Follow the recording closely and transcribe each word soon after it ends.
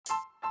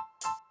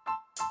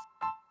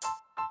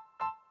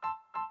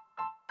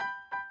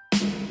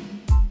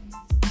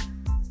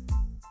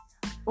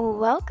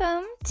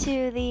Welcome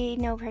to the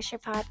No Pressure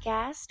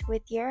Podcast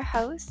with your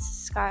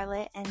hosts,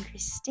 Scarlett and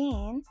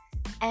Christine.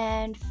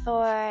 And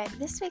for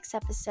this week's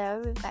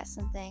episode, we've got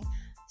something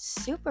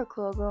super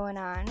cool going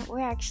on.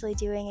 We're actually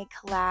doing a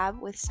collab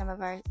with some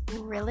of our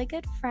really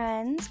good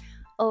friends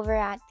over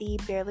at the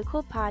Barely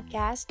Cool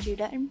Podcast,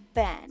 Judah and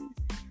Ben.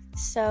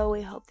 So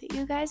we hope that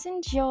you guys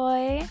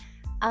enjoy.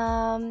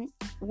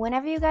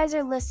 Whenever you guys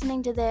are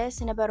listening to this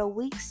in about a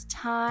week's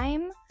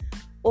time,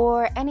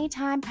 or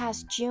anytime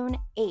past June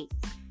 8th,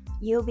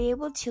 you'll be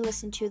able to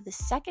listen to the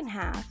second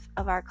half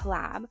of our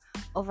collab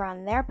over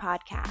on their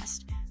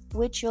podcast,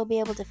 which you'll be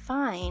able to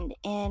find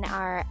in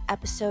our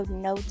episode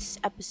notes,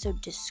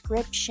 episode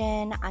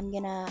description. I'm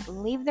going to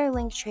leave their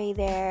link tree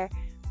there.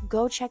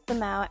 Go check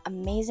them out.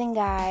 Amazing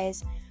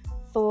guys.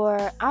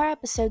 For our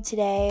episode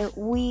today,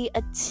 we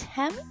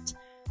attempt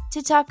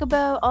to talk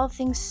about all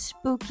things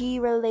spooky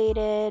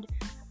related,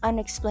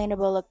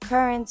 unexplainable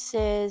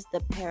occurrences,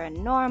 the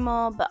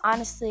paranormal, but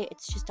honestly,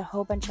 it's just a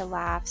whole bunch of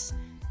laughs.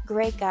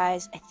 Great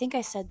guys. I think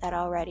I said that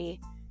already.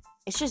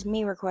 It's just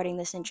me recording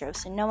this intro,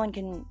 so no one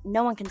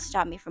can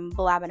stop me from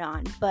blabbing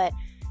on. But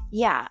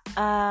yeah,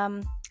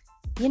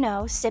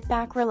 sit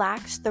back,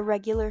 relax, the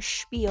regular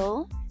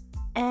spiel,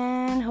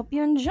 and hope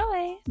you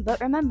enjoy. But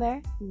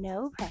remember,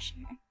 no pressure.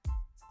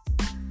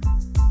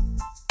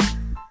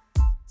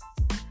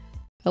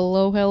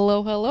 Hello.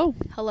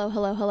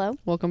 Hello.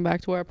 Welcome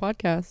back to our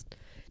podcast.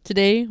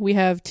 Today we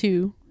have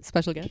two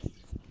special guests.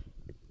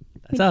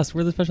 That's us.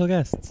 We're the special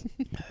guests.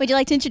 Would you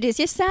like to introduce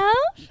yourself?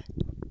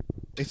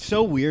 It's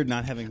so weird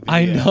not having video.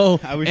 I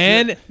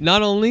know.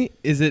 Not only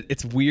is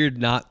it's weird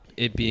not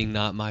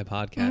my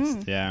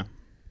podcast. Yeah.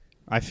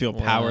 I feel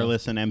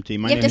powerless and empty.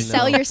 You have to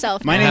sell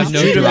yourself. My I name's have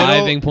no Judah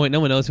driving Middle. point. No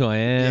one knows who I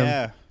am.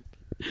 Yeah.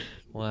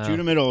 Wow.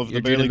 Judah Middle of the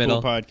You're Barely Judah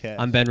Cool Middle. Podcast.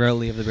 I'm Ben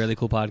Rotley of the Barely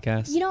Cool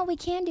Podcast. You know what we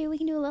can do? We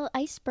can do a little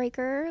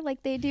icebreaker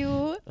like they do. A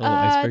little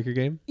icebreaker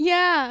game?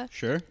 Yeah.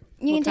 Sure.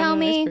 You can What tell kind of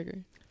me, icebreaker?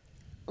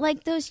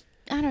 like those,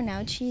 I don't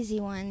know, cheesy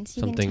ones.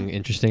 You Something can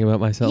interesting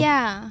about myself?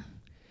 Yeah.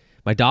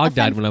 My dog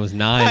died when I was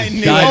 9. I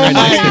knew Died it.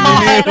 right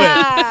next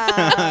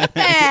to me.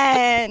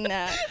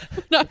 Ben!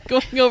 Not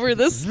going over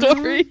this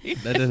story.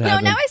 That didn't No,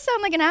 happen. now I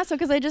sound like an asshole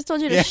because I just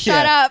told you to Yeah,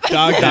 shut yeah. up.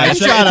 Dog Yeah, died.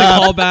 it's a Shut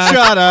up. callback.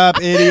 Shut up,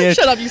 idiot.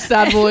 Shut up, you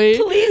sad boy.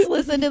 Please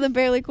listen to the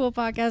Barely Cool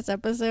Podcast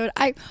episode.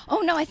 I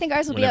think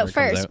ours will be Whenever out it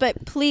comes first, out.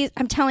 but please,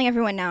 I'm telling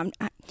everyone now.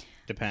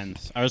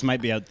 Depends. Ours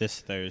might be out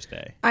this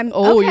Thursday. I'm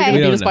Oh, okay. you're gonna We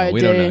beat don't us by know. a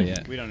We don't know day.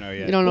 yet. We don't know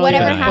yet. You don't know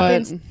Whatever yet,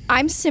 happens, but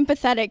I'm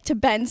sympathetic to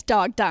Ben's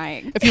dog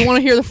dying. if you want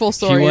to hear the full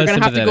story, you're was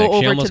gonna have to go sympathetic. She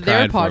over to almost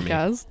their cried for me.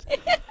 podcast.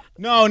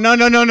 No.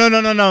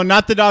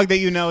 Not the dog that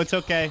you know. It's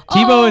okay.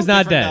 Tebow is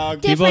not different dead. dog.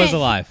 Tebow Different. is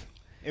alive.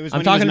 It was I'm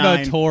when he was talking about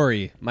 9.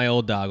 Tori, my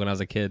old dog when I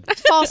was a kid.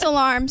 False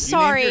alarm. You named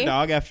Sorry. your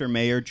dog after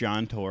Mayor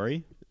John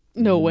Tory?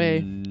 No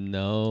way.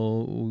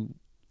 No.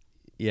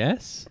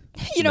 Yes?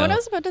 You know what No. I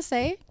was about to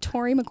say?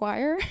 Tory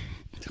Maguire.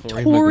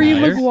 Tory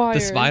Maguire. The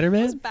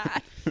Spider-Man?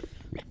 Bad.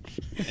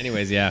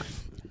 Anyways, yeah.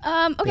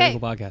 Okay. Barely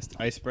Cool Podcast.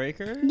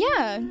 Icebreaker?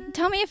 Yeah.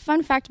 Tell me a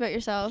fun fact about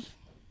yourself.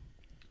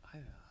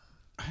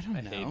 I don't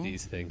I know. hate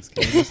these things.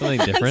 Can we do something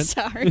different?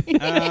 Sorry.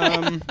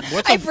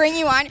 What's I a bring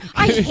you on.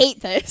 I hate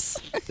this.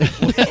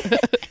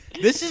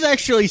 This is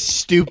actually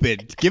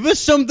stupid. Give us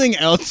something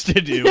else to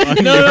do on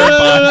No, your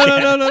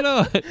podcast.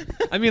 no.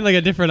 I mean, like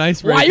a different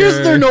icebreaker. Why is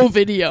there no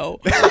video?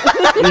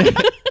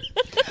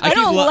 I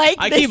don't like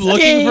I this keep looking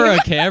game. for a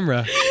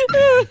camera.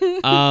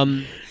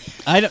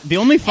 The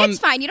only fun, It's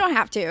fine. You don't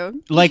have to.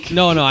 like,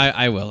 No,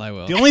 I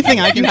will. the only thing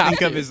I can have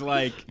think of to. is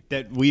like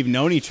that we've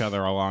known each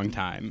other a long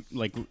time.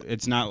 Like,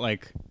 it's not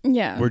like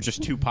Yeah. we're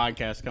just two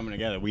podcasts coming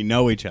together. We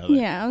know each other.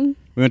 Yeah. We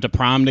went to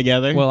prom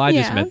together. Well, I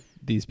just Yeah. met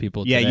these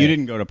people yeah, today. you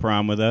didn't go to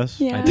prom with us.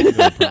 Yeah. I didn't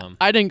go to prom.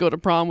 I didn't go to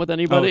prom with Oh,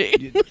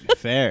 anybody.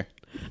 fair.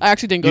 I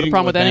actually didn't go You to didn't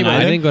prom go with with Ben anybody. I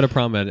either? didn't go to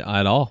prom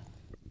at all.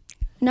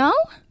 No?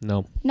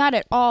 No. Not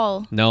at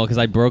all. No, because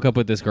I broke up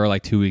with this girl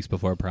like 2 weeks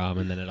before prom,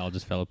 and then it all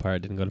just fell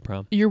apart. Didn't go to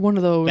prom. You're one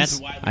of those. That's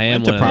why we I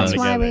am went to one of prom those. That's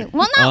why together. we.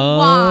 Well, not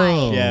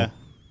why. Yeah.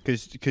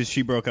 Because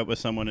she broke up with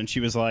someone and she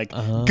was like,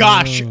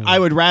 gosh, I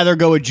would rather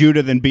go with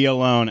Judah than be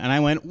alone. And I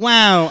went,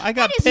 wow, I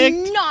got That picked.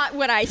 is not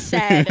what I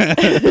said.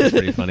 That's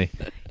pretty funny.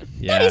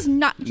 Yeah. That is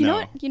not. You know No.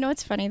 what? You know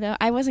what's funny though?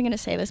 I wasn't gonna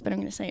say this, but I'm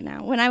gonna say it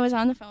now. When I was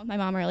on the phone with my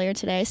mom earlier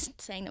today,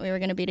 saying that we were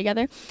gonna be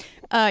together, you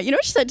know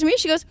what she said to me?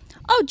 She goes,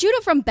 "Oh,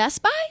 Judah from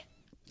Best Buy,"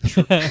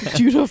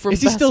 Judah from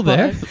Is he Best still Buy.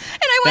 there? and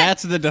I went,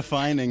 That's the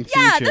defining feature.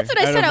 Yeah, that's what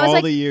I Out said. of I was all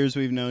like- the years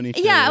we've known each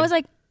other. "Yeah." I was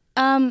like,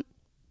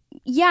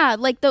 "Yeah,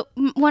 like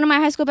one of my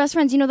high school best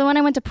friends. You know, the one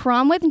I went to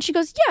prom with." And she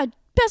goes, "Yeah,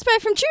 Best Buy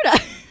from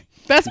Judah."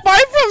 Best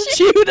Buy from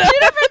Judah.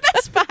 Judah from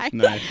Best Buy.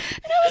 Nice.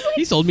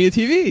 He sold me a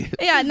TV.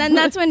 Yeah, and then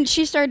that's when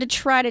she started to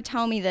try to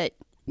tell me that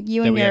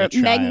you That and we your had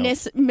a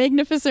child.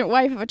 magnificent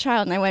wife have a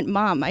child. And I went,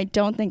 "Mom, I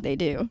don't think they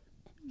do."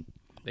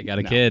 They got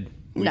a No. kid.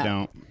 We No.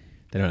 don't.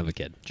 They don't have a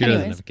kid. Judah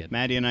doesn't Anyways. have a kid.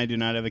 Maddie and I do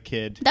not have a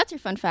kid. That's your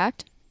fun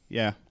fact.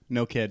 Yeah,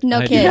 no kid. No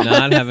I kid. do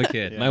not have a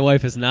kid. Yeah. My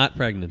wife is not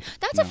pregnant.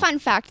 That's a fun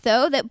fact,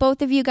 though, that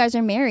both of you guys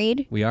are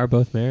married. We are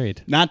both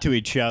married. Not to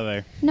each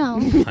other. No.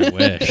 I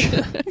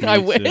wish. I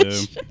Me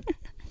wish. too.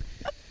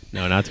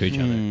 No, not to each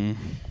other.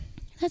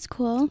 That's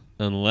cool.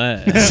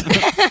 Unless.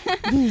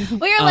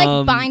 Well, you're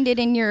like binded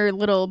in your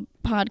little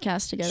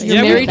podcast together. You're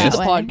You're married that to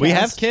the way. podcast. We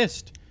have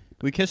kissed.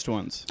 We kissed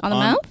once. On the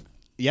mouth?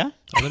 Yeah.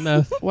 On the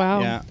mouth.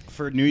 Wow. Yeah.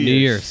 For New Year's. New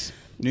Year's.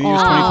 New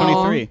Year's Aw.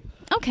 2023.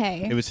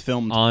 Okay. It was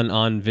filmed.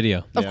 On video.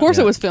 Of Yeah. course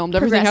Yeah. it was filmed.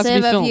 Everything has to be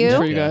Progressive of filmed you.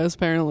 for you Yeah. guys,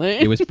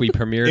 apparently. We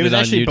premiered It was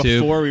on actually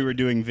YouTube. before we were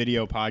doing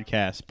video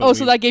podcasts. But Oh,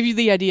 so that gave you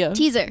the idea.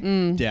 Teaser.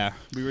 Yeah,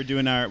 we were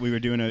doing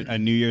a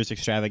New Year's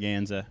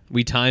extravaganza.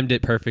 We timed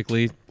it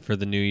perfectly for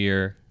the new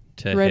year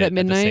to Right hit at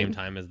midnight? the same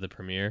time as the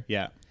premiere.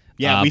 Yeah,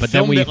 yeah. We but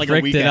then filmed we it like a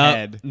fricked week it up.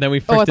 ahead. Then we I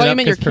fricked thought it you up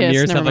meant your because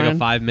premieres kiss, have like never a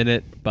mind.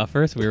 5-minute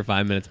buffer, so we were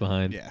 5 minutes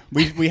behind. Yeah,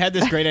 we had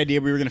this great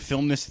idea. We were gonna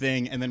film this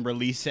thing and then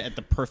release it at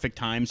the perfect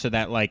time so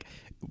that like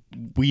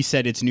we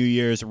said it's New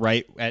Year's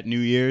right at New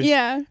Year's.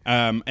 Yeah.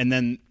 And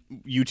then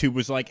YouTube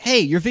was like, "Hey,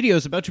 your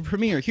video's about to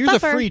premiere. Here's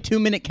Buffer. a free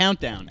 2-minute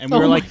countdown." And we Oh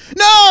were my- like,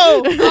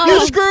 "No,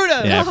 you screwed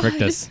us." Yeah,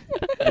 fricked us.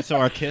 And so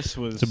our kiss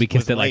was. So we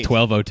kissed was at like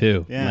late.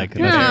 12:02. Yeah. Like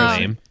Yeah. that's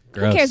lame.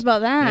 Gross. Who cares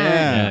about that? Yeah.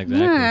 Yeah, exactly.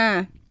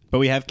 Yeah. But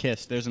we have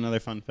kissed. There's another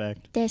fun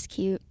fact. That's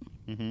cute.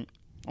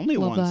 Only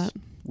Love once,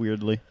 that.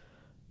 weirdly.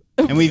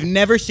 And we've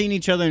never seen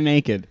each other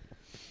naked.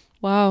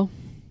 Wow.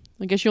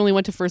 I guess you only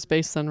went to first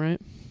base then, right?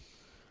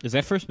 Is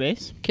that first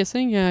base?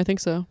 Kissing? Yeah, I think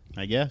so.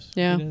 I guess.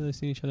 Yeah. We've never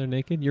seen each other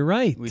naked. You're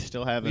right. We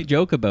still haven't. We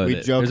joke about we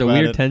it. joke There's a about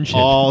weird it tension.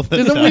 all the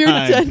There's a time. weird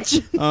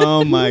tension.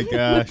 Oh my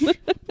gosh.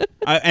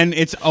 And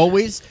it's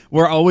always,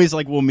 we're always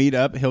like, we'll meet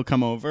up, he'll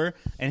come over,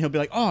 and he'll be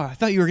like, "Oh, I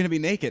thought you were going to be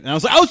naked." And I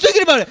was like, I was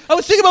thinking about it. I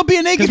was thinking about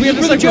being naked. Because we have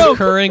this for like the joke.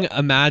 recurring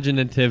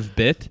imaginative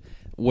bit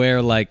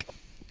where like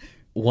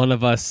one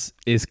of us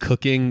is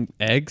cooking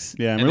eggs.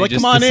 Yeah, and they we're like,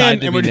 just "Come on decide in."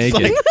 to And be we're just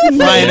naked. like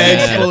frying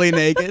eggs Yeah. fully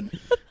naked.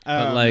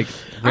 But like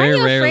Aren't very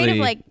you rarely. afraid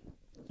of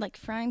like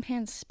frying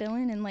pans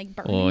spilling and like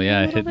burning well, you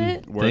yeah, a little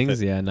hidden bit? Worth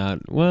things. it. Yeah,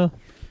 not well.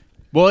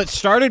 Well, it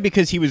started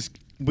because he was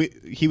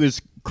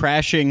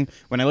crashing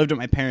when I lived at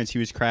my parents. He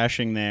was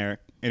crashing there,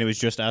 and it was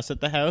just us at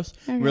the house.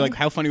 We were like,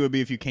 "How funny would it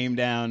be if you came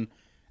down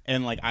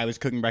and like I was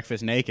cooking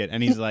breakfast naked?"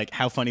 And he's like,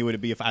 "How funny would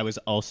it be if I was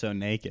also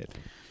naked?"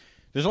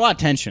 There's a lot of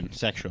tension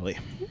sexually.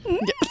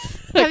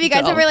 Have you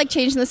guys No. ever like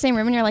changed in the same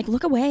room and you're like,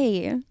 look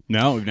away?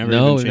 No, we've never.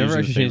 No, even we've never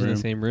actually changed in room.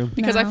 the same room.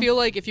 Because I No. feel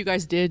like if you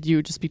guys did, you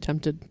would just be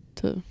tempted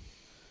to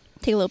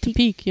Take a little peek.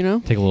 peek, you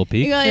know? Take a little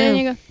peek. You go, and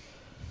you go.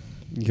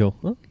 You go.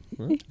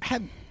 "Oh,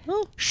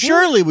 well."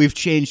 Surely we've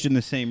changed in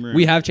the same room.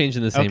 We have changed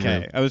in the same okay,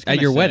 room. I was at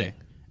gonna your say. wedding.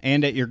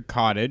 And at your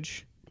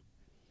cottage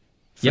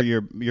for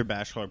Yep. your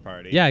bachelor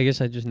party. Yeah, I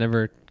guess I just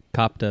never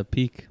copped a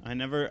peek. I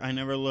never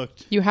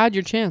looked. You had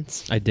your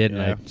chance. I did,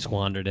 Yeah. and I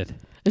squandered it.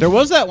 There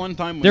was that one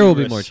time when There you will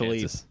were be more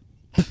asleep. chances.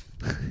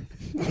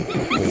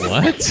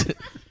 What?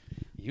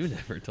 You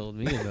never told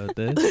me about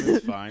this.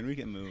 It's fine. We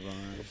can move on.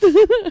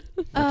 We'll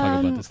talk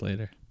about this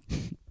later.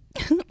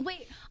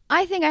 Wait,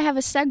 I think I have a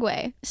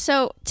segue.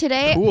 So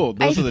today, Cool.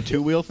 Those I- are the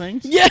 2-wheel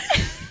things? Yeah.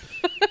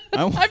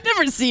 Oh. I've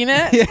never seen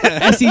it.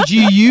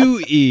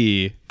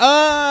 SEGUE.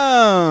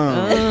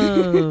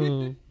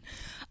 Oh.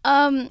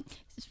 Oh.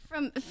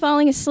 from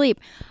falling asleep.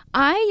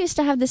 I used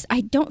to have this.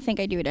 I don't think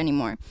I do it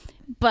anymore,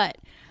 but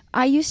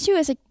I used to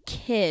as a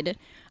kid.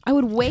 I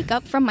would wake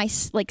up from my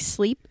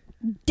sleep,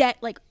 dead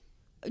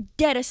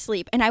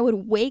asleep, and I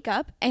would wake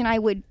up and I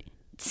would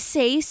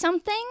say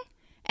something,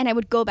 and I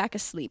would go back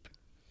asleep.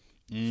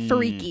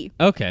 Freaky.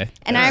 Okay.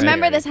 And I Alright.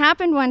 remember this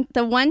happened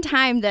the one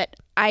time that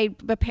I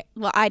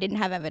didn't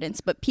have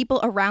evidence, but people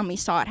around me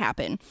saw it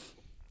happen.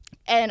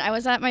 And I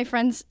was at my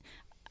friend's,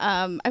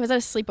 I was at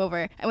a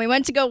sleepover, and we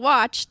went to go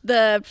watch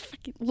the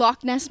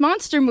Loch Ness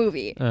Monster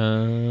movie.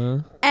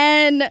 And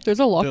There's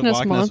a Loch The Ness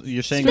Loch Ness- monster.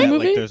 You're saying Scary that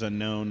movie? like there's a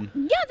known.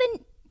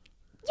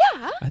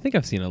 I think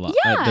I've seen a lot.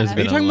 Yeah. There's Are Are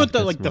been you a talking Loch about the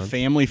Ness like the monster.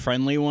 family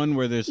friendly one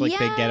where there's like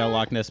they get a Yeah.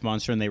 Loch Ness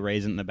monster and they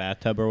raise it in the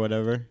bathtub or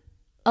whatever?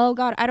 oh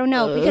God, I don't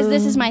know, because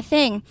this is my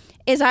thing,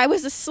 is I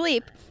was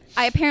asleep.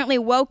 I apparently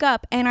woke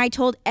up, and I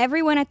told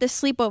everyone at the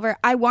sleepover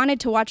I wanted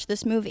to watch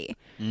this movie.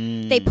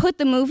 They put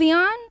the movie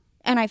on,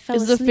 and I fell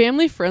Is the asleep.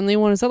 family friendly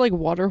one? Is that like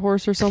Water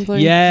Horse or something?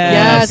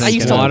 Yes, Yes, I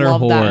used to Water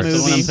love that Horse. That's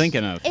the one I'm movie.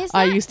 thinking of. Is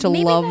I that- used to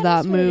maybe love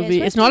that is what it is. movie.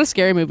 What's It's not a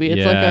scary movie.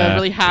 It's like Yeah. a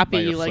really By happy,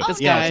 your like foot.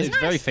 this Yeah, guy. it's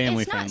very It's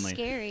family not friendly.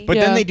 scary. But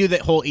Yeah. then they do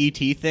that whole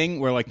ET thing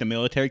where like the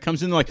military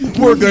comes in, they're like,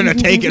 "We're gonna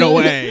take it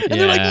away," and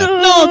they're like, Yeah.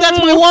 "No, that's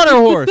my water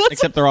horse."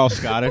 Except they're all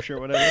Scottish or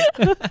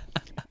whatever.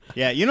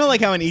 Yeah, you know,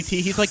 like how in ET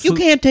he's like, "You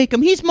can't take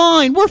him. He's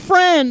mine. We're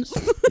friends."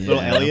 Little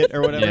Yeah. Elliot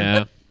or whatever.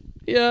 Yeah.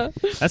 Yeah.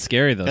 That's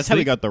scary though. That's how he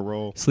Sleep- got the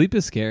role. Sleep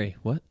is scary.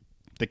 What?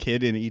 The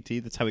kid in ET.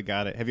 That's how he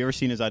got it. Have you ever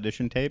seen his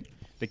audition tape?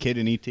 The kid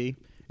in ET.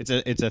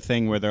 It's a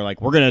thing where they're like,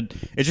 "We're gonna."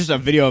 It's just a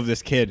video of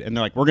this kid, and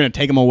they're like, "We're gonna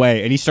take him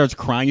away," and he starts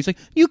crying. He's like,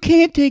 "You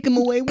can't take him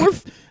away.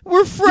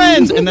 We're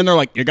friends." And then they're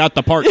like, "You got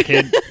the part,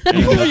 kid."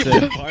 And that's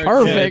it.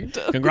 Perfect.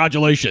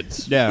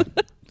 Congratulations. Yeah.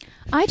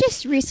 I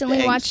just recently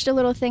Thanks. watched a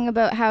little thing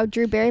about how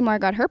Drew Barrymore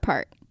got her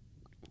part.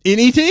 In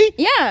ET?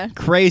 Yeah.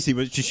 Crazy.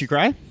 Did she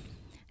cry?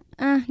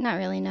 Not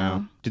really,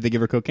 no. Oh. Did they give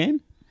her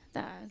cocaine?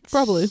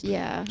 Probably.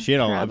 Yeah. She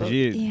had she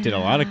probably. did a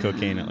lot of Yeah.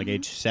 cocaine at like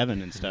age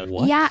 7 and stuff.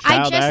 What? Yeah, I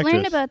Child just learned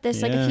actress. about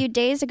this like Yeah. a few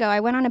days ago. I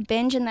went on a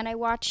binge and then I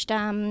watched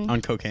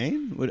On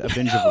cocaine? What, a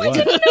binge of I what?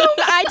 didn't know.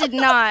 I did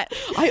not.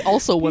 I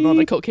also went on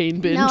a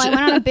cocaine binge. No, I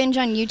went on a binge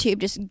on YouTube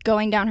just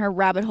going down her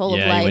rabbit hole of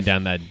Yeah, life. you went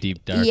down that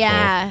deep dark hole.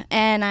 Yeah,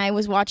 and I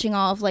was watching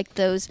all of like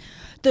those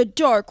the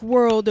dark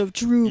world of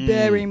Drew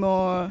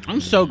Barrymore.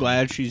 I'm so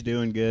glad she's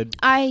doing good.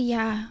 I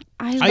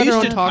I her used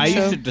own to talk I show.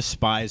 used to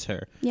despise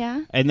her.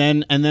 yeah. And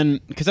then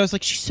because I was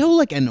like, she's so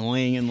like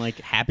annoying and like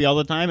happy all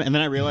the time. And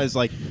then I realized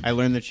like I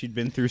learned that she'd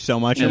been through so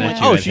much. And And I'm that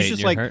like, you oh, had she's hate in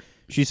just your like heart.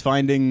 she's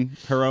finding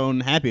her own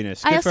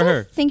happiness. I Good also for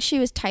her. think she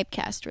was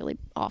typecast really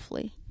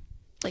awfully.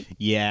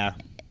 Yeah,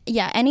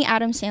 Yeah, any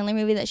Adam Sandler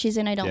movie that she's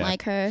in, I don't Yeah.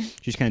 like her.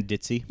 she's kind of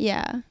ditzy.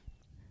 Yeah.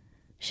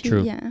 She,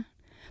 True. Yeah.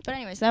 But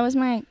anyways, that was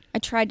my. I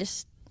tried to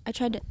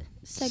segue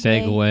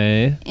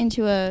Segue.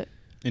 into a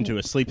Into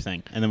a sleep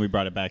thing, and then we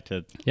brought it back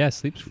to Yeah,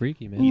 sleep's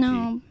freaky, man.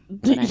 no.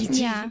 But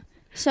yeah.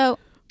 So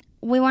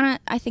we want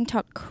to, I think,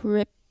 talk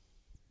crypt.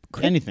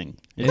 anything.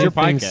 It's your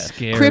Anything podcast.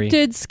 Scary.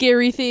 Cryptid,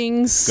 scary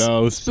things,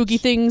 Ghosts, spooky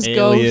things,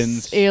 aliens.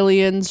 ghosts,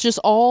 aliens, just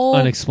all.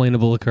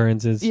 Unexplainable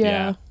occurrences.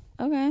 Yeah.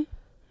 Okay.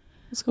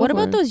 Let's go What for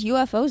about it. those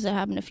UFOs that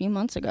happened a few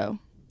months ago?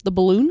 The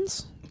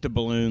balloons? The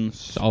balloons.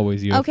 It's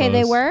always UFOs. Okay,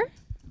 they were.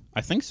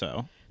 I think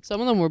so. Some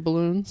of them were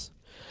balloons.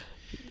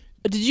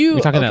 Did you?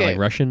 We're talking okay. about like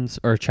Russians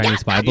or Chinese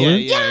spy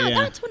balloons? Yeah,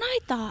 that's what I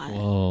thought.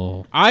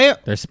 Whoa.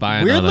 They're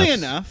spying on weirdly us.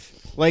 enough,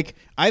 like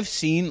I've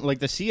seen like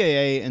the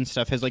CIA and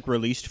stuff has like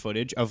released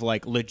footage of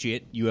like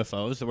legit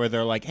UFOs where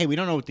they're like, hey, we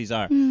don't know what these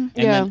are. And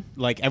Yeah. then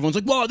like everyone's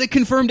like, whoa, they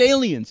confirmed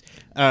aliens.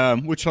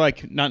 Which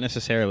like not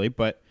necessarily,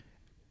 but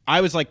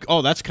I was like,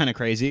 oh, that's kind of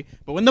crazy.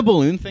 But when the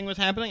balloon thing was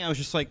happening, I was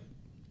just like,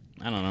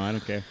 I don't know, I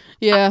don't care.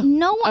 Yeah.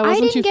 No, I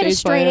wasn't too didn't get a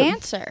fazed by straight it.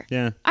 answer.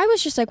 Yeah. I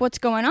was just like, what's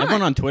going on?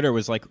 Everyone on Twitter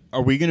was like,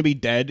 are we going to be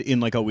dead in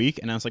like a week?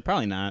 And I was like,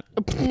 probably not.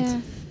 Yeah.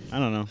 I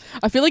don't know.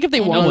 I feel like if they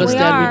I know wanted us we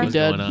dead, are. we'd be What's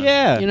dead. going on?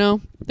 Yeah. You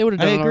know, they would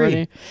have I done it agree.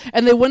 already,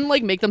 and they wouldn't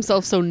like make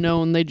themselves so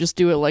known. They just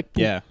do it like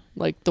Yeah.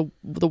 like the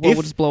world If-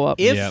 would just blow up.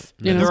 If Yep.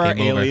 You know, there are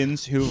Game over.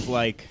 aliens who've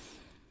like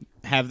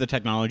have the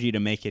technology to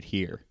make it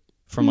here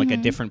from like a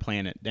different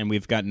planet and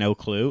we've got no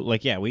clue,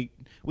 like yeah, we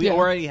Yeah.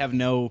 already have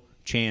no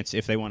chance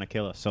if they want to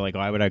kill us. So like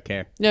why would I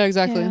care? Yeah,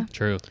 exactly. Yeah.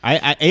 True.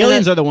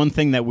 Aliens are the one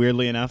thing that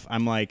weirdly enough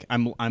I'm like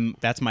I'm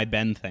that's my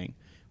Ben thing.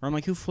 Where I'm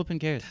like, who flipping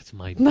cares? That's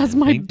my That's Ben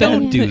my thing.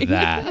 Don't Ben do thing.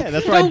 that. Yeah,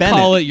 that's where I Don't Ben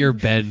call it. it your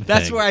Ben thing.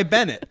 That's where I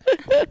Ben it.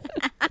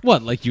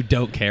 What, like you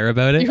don't care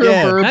about it? You're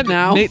Yeah. a verb That,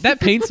 now. Nate, that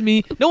paints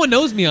me. No one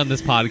knows me on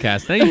this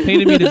podcast. Now you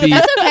painted me to be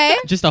That's okay.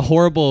 just a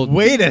horrible.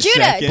 Wait a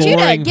Judah, second.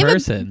 Boring give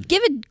person.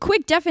 give a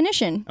quick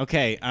definition.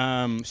 Okay,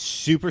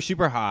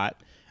 super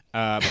hot.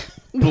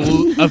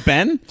 Blue of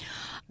Ben?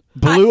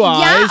 Blue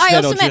eyes. Yeah, I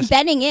that'll also meant just-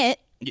 betting it.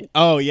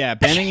 Oh yeah,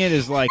 benning it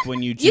is like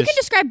when you just You can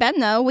describe Ben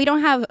though. We don't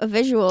have a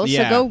visual,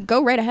 Yeah. so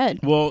go right ahead.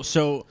 Well,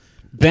 so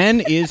Ben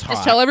is hot.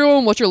 Just tell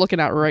everyone what you're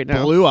looking at right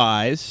now. Blue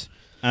eyes.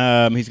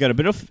 He's got a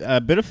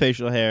bit of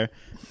facial hair.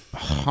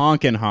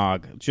 Honkin'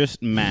 hog,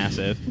 just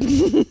massive.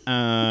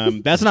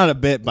 That's not a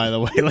bit, by the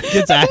way. Like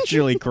it's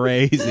actually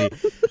crazy.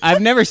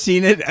 I've never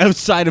seen it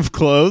outside of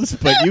clothes,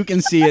 but you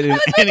can see it in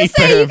any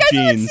pair you of guys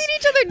haven't jeans. seen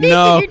each other naked.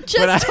 No, you but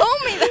just told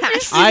me that.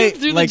 I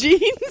Through like the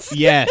jeans.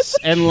 yes,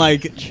 and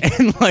like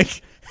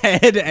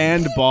head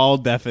and ball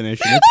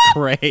definition. It's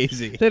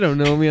crazy. They don't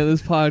know me on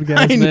this podcast,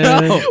 I man.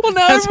 know. Well,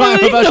 now That's why I'm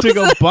everybody about to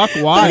go knows buck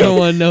No wild.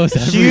 one knows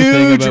everything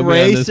Huge about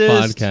me on this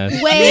racist.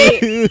 podcast.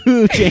 Wait,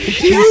 Huge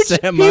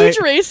anti-Semite. Huge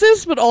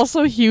racist, but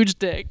also huge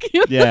dick.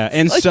 Yeah,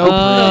 and Like, so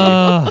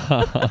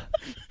Ah.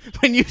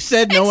 when you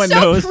said no one so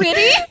knows,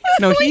 pretty.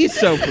 no, he's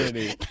so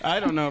pretty.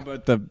 I don't know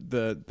about the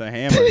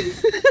hammer.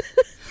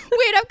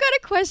 Wait, I've got a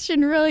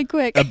question really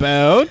quick.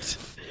 About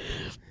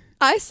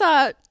I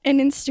saw an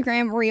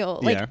Instagram reel,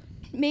 like yeah.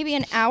 maybe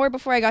an hour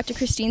before I got to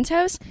Christine's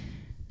house.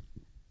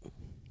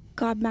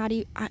 God,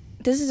 Maddie,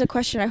 this is a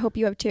question I hope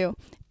you have too.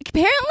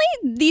 Apparently,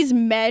 these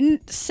men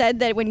said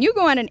that when you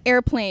go on an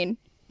airplane,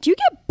 do you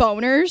get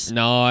boners?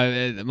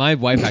 No, my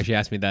wife actually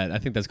asked me that. I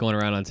think that's going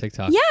around on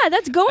TikTok. Yeah,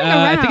 that's going around.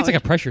 I think it's like a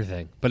pressure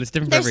thing, but it's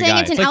different They're for every saying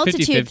guy. it's an like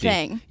altitude 50-50.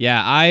 thing.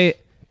 Yeah, I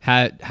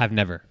have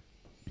never.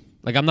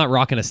 Like, I'm not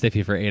rocking a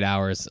stiffy for 8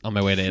 hours on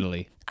my way to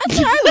Italy. That's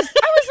what I was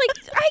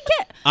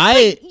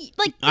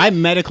like, I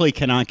medically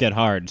cannot get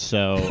hard,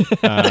 so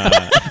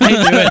I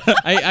knew it.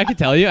 I could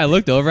tell you. I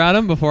looked over at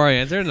him before I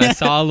answered, and I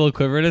saw a little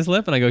quiver in his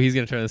lip, and I go, "He's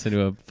gonna turn this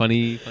into a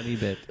funny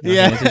bit."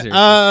 yeah.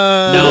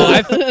 No,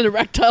 I An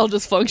erectile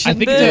dysfunction.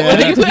 think thing. I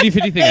think it's a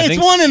 50-50 thing. I Hey, think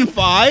it's 1 in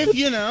 5,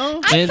 you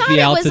know. I thought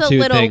it was a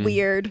little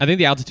weird. I think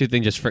the altitude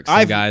thing just fricks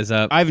some guys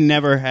up. I've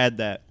never had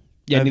that.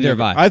 Yeah, neither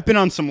have I. I've been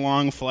on some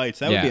long flights.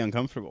 That would Yeah. be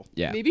uncomfortable.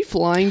 Yeah, Maybe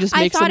flying just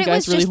I makes thought some it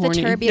guys was really just the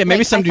horny. turbulence. Yeah,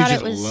 maybe some I dudes thought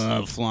just it was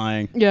love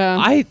flying. Yeah.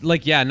 I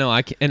like. Yeah, no.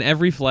 In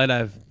every flight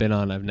I've been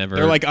on, I've never.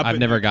 They're like up I've in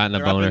never their- gotten a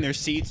they're up boner. in their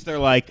seats. They're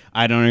like,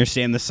 I don't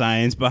understand the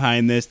science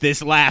behind this.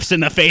 This laughs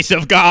in the face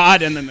of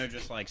God, and then they're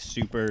just like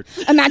super.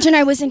 Imagine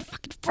I was in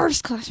fucking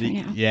first class right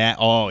now. Yeah.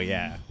 Oh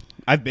yeah.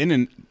 I've been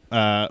in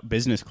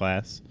business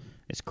class.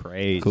 It's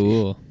crazy.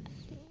 Cool.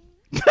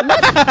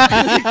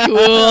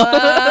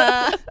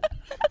 Cool.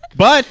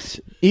 But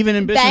even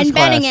in business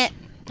class, Benning it.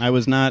 I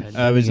was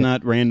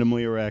not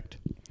randomly erect.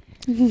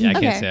 Yeah, I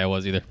can't Okay. say I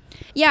was either.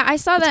 Yeah, I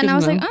saw that and good I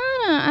was to like, know.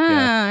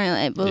 I don't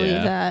really believe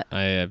Yeah, that.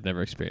 I have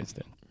never experienced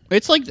it.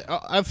 It's like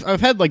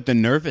I've had like the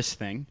nervous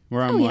thing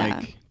where I'm Oh, yeah.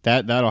 like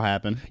that'll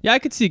happen. Yeah, I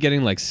could see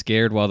getting like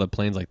scared while the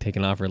plane's like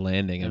taking off or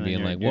landing and then being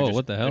you're- like, you're "Whoa, just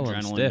what the hell?" I'm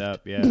adrenalined stiff.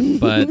 up, yeah.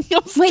 But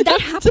Wait, that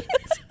happens?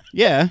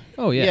 Yeah.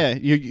 Oh, yeah.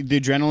 The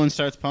adrenaline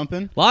starts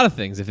pumping. a lot of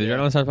things. If the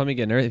adrenaline starts pumping,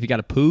 you get nervous. If you got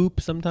to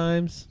poop,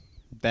 sometimes.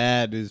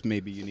 That is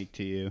maybe unique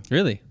to you.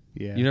 Really?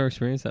 Yeah. You never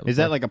experienced that? Is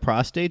that before? like a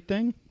prostate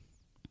thing?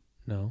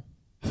 No?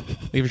 Like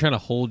if you're trying to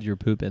hold your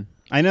poop in,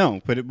 I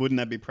know, but wouldn't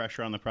that be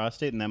pressure on the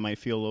prostate, and that might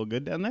feel a little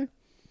good down there?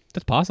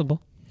 that's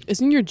possible.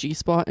 Isn't your G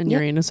spot in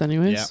your anus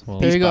anyways? Yeah. Well,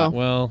 There you go.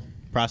 Well,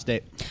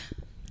 Prostate.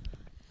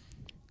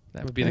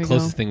 that would be There the you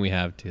closest go. thing we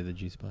have to the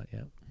G spot.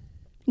 Yeah.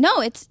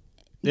 No, it's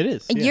It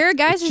is. your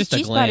guys' It's just a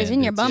G-spot is gland.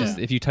 in your It's bum. just-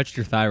 if you touched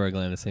your thyroid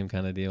gland, the same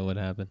kind of deal would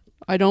happen.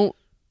 I don't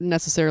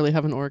necessarily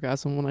have an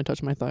orgasm when I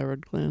touch my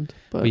thyroid gland,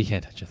 but Well, you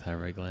can't touch a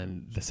thyroid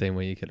gland the same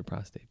way you could a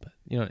prostate, but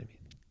you know what I mean.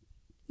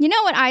 You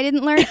know what? I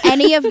didn't learn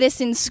any of this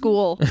in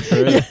school.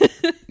 True.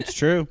 It's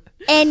true.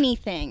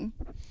 Anything.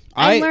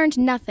 I learned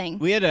nothing.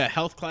 We had a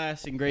health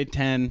class in grade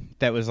 10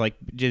 that was like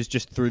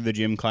just through the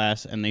gym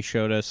class, and they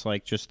showed us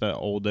like just the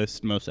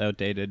oldest, most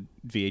outdated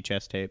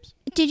VHS tapes.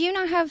 Did you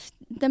not have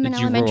them in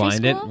Did you elementary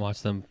rewind it school? and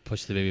watch them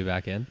push the baby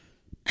back in?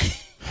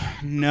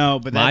 No,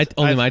 but My that's,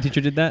 only I've, my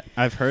teacher did that.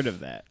 I've heard of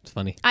that. It's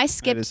funny. I is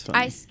skipped. funny.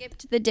 I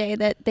skipped the day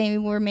that they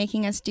were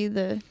making us do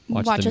the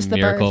Watch the us the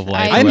Miracle birth. of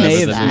Life, I whatever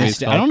may the have movie's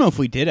missed it. called. I don't know if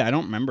we did it. I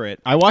don't remember it.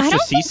 I watched I a don't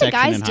think the C-section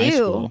guys in high do.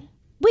 school.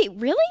 Wait,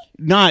 really?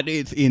 Not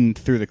it's in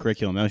through the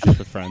curriculum. That was just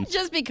with friends.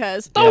 Just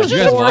because. That was Did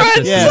you guys just watch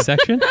the Yeah.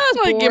 C-section? I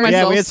was like, give bored.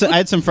 Yeah, myself I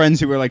had some friends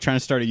who were like trying to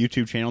start a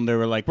YouTube channel. And they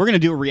were like, "We're gonna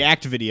do a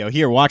React video.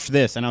 Here, watch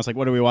this." And I was like,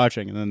 "What are we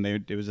watching?" And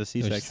then it was a It was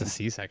C-section. just a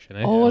C-section.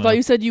 Eh? Oh, I thought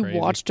you said you Crazy.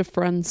 watched a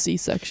friend's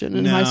C-section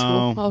in high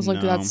school. No, I was like,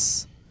 no.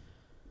 that's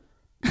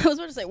I was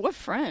about to say, what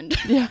friend?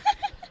 yeah.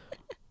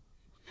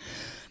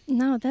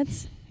 No,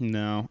 that's.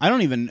 No, I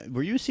don't even.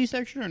 Were you a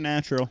C-section or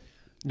natural?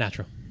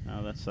 Natural.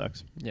 Oh, that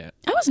sucks. Yeah.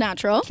 I was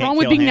natural. What's Can't wrong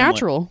with kill being Hamlet.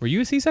 natural? Were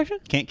you a C-section?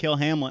 Can't kill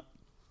Hamlet.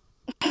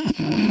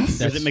 Is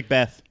That's- it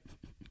Macbeth?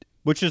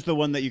 Which is the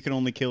one that you can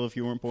only kill if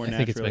you weren't born I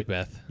think it's naturally?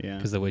 Macbeth. Yeah.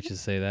 Because the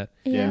witches say that.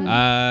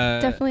 Yeah.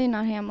 Definitely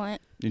not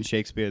Hamlet. In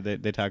Shakespeare,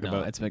 they talk No,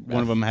 about it's Macbeth.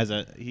 one of them has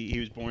he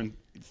was born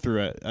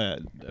through a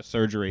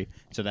surgery,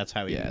 so that's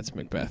how he Yeah, it's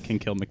Macbeth. can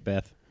kill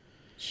Macbeth.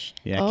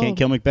 Yeah, Oh. can't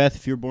kill Macbeth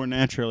if you were born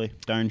naturally.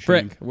 Darn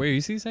shame. Frick. Were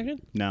you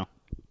C-section? No.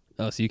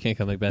 Oh, so you can't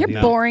kill Macbeth You're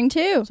either. boring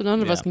too. So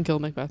none of us Yeah. can kill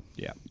Macbeth.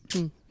 Yeah.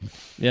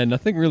 Yeah,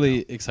 nothing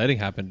really exciting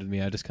happened to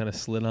me. I just kind of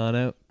slid on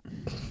out.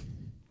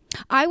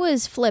 I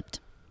was flipped.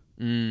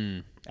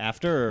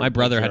 After or My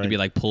brother had to during? be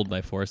like pulled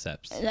by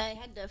forceps. I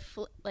had to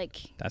like.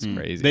 That's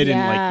crazy. They didn't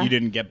Yeah. you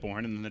didn't get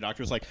born, and then the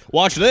doctor was like,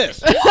 "Watch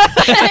this,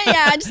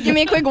 Yeah, just give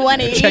me a quick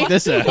 180. check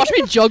this out." Watch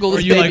me juggle Or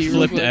this you like baby real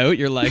flipped quick. out.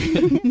 You're like,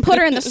 Put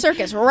her in the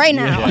circus right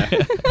now.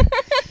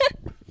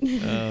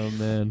 oh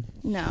man,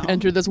 No.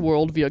 Enter this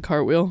world via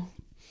cartwheel.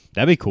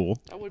 That'd be cool.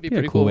 That would be be a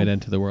pretty cool cool. way to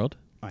enter the world.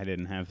 I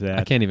didn't have that.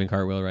 I can't even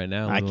cartwheel right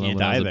now. I let alone can't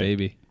when I was a either.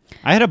 baby.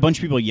 I had a bunch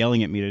of people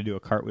yelling at me to do a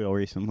cartwheel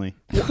recently,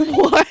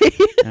 Why?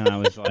 and I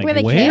was like, Were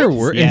they Where kids?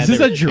 were? Yeah, is this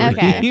they a were- dream?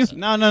 Okay.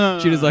 No.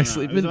 She was like, no.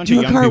 sleeping, It was bunch do of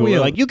a young people who were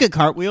cartwheel. like, "You could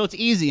cartwheel. It's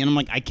easy." And I'm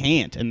like, "I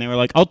can't." And they were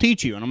like, "I'll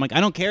teach you." And I'm like, "I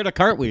don't care to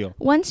cartwheel."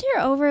 Once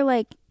you're over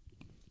like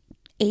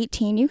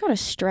 18, you gotta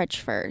stretch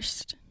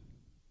first.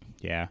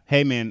 Yeah.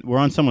 Hey, man, we're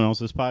on someone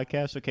else's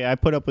podcast. Okay, I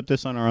put up with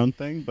this on our own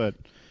thing, but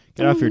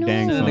get off your no.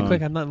 dang And phone. then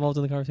quick, I'm not involved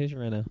in the conversation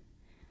right now.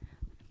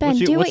 Ben,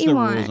 do what's what you the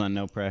want. rules on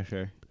no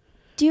pressure?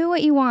 Do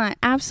what you want.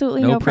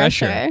 Absolutely No no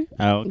pressure. pressure.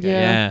 Oh, okay.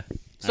 Yeah. Yeah.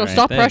 So All right,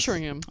 stop thanks.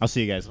 pressuring him. I'll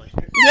see you guys later.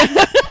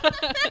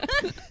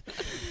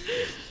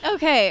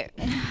 Okay.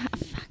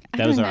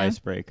 That was our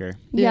icebreaker.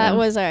 Yeah, Yeah. it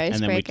was our And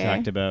then we icebreaker.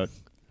 talked about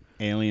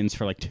aliens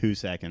for like 2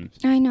 seconds.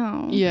 I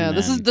know. Yeah, And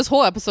this is then- this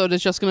whole episode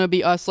is just gonna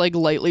be us like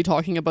lightly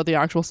talking about the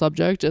actual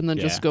subject and then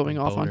Yeah, just going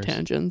off on boners.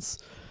 tangents.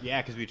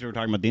 Yeah, because we were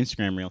talking about the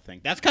Instagram reel thing.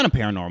 That's kind of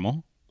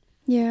paranormal.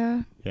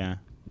 Yeah. Yeah.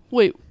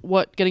 Wait,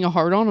 what? Getting a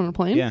hard on a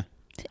plane? Yeah.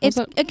 It's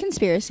that? a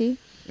conspiracy.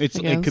 It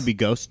guess. could be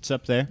ghosts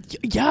up there.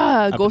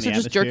 Yeah, in ghosts the are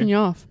just atmosphere? jerking you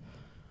off.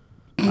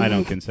 I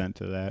don't consent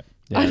to that.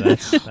 Yeah,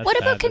 that's What bad.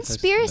 about That's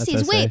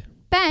conspiracies? what I Wait, say.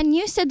 Ben,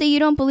 you said that you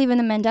don't believe in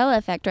the Mandela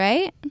effect,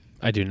 right?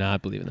 I do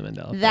not believe in the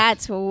Mandela effect.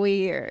 That's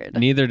weird.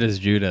 Neither does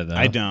Judah, though.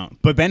 I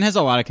don't. But Ben has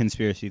a lot of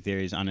conspiracy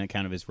theories on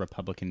account of his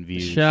Republican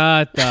views.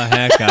 Shut the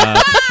heck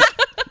up.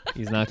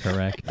 He's not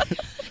correct.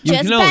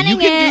 Just you banning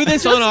can it. do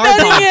this on our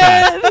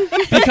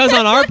podcast. Because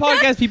on our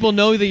podcast, people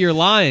know that you're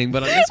lying,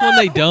 but on this one,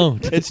 they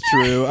don't. It's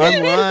true.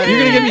 I'm lying. You're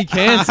going to get me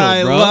canceled,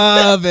 I bro.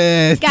 love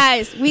it.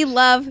 Guys, we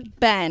love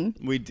Ben.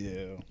 We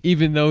do.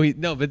 Even though he...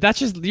 No, but that's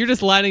just... You're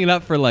just lining it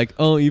up for like,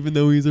 oh, even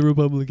though he's a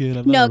Republican.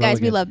 I'm not No, a guys,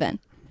 we Republican. love Ben.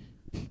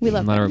 We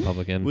love I'm not a Ben.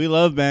 Republican. We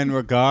love Ben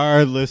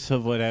regardless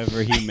of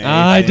whatever he made.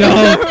 I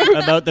don't.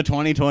 About the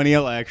 2020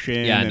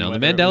 election. Yeah, and no. The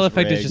whether it Mandela was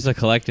effect is rigged. just a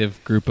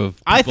collective group of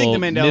people I think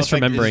the Mandela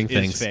misremembering effect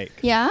things. is fake.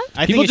 Yeah?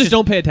 I People think just it's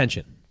don't pay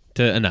attention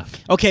to enough.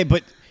 Okay,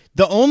 but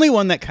the only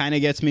one that kind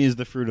of gets me is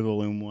the Fruit of the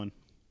Loom one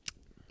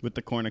with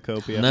the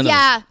cornucopia. None of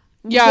Yeah.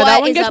 Yeah, What that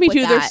one is gets up me with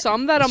too. that? There's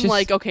some that It's I'm just-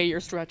 like, okay, you're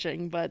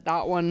stretching, but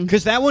that one.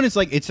 Because that one is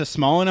like, it's a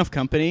small enough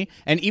company,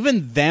 and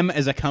even them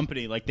as a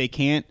company, like they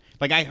can't.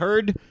 Like I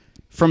heard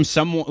from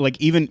someone, like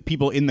even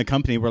people in the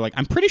company were like,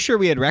 I'm pretty sure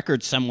we had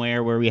records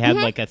somewhere where we had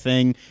like a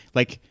thing,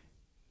 like.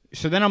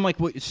 So then I'm like,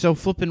 so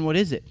flipping, what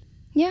is it?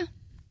 Yeah.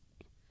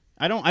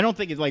 I don't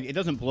think it's like it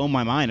doesn't blow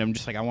my mind. I'm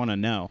just like I want to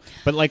know.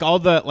 But like all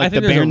the I like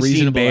the think there's a Berenstain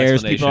reasonable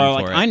Bears, people are explanation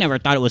like, for it. I never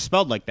thought it was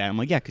spelled like that. I'm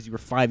like, yeah, because you were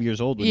 5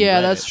 years old. When you Yeah,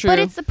 read that's it. true. But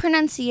it's the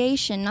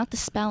pronunciation, not the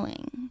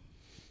spelling.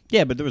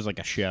 Yeah, but there was like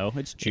a show.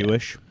 It's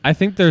Jewish. I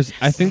think there is.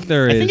 I think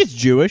it's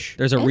Jewish.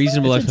 There's a Is it?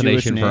 reasonable It's a Jewish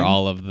explanation for name.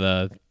 all of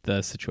the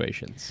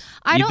situations.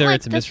 I don't Either like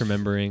it's a the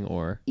misremembering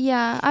or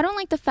Yeah, I don't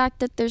like the fact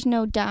that there's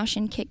no dash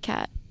in Kit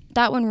Kat.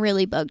 That one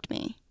really bugged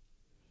me.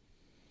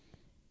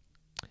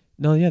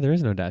 no. Yeah, there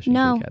is no dash in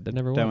No. Kit Kat. There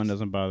never was. That one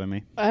doesn't bother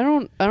me. I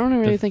don't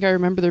really The think I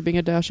remember there being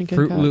a dash in Kit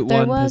Fruit Kat. Loop There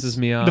one was. pisses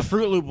me off. The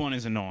Fruit Loop one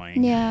is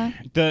annoying. Yeah.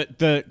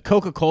 The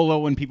Coca-Cola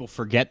when people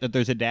forget that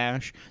there's a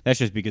dash, that's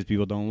just because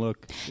people don't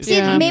look. See,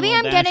 Yeah. maybe Little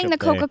I'm dash getting the up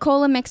there.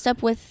 Coca-Cola mixed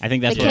up with I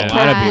think that's the what Kit a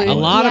lot of Kat. people. a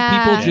lot of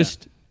people Yeah.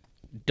 just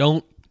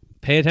don't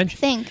pay attention.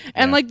 think.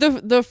 And Yeah. like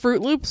the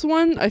Fruit Loops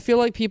one, I feel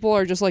like people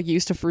are just like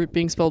used to fruit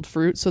being spelled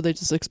fruit, so they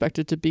just expect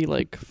it to be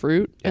like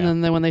fruit. Yeah.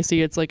 And then when they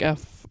see it's like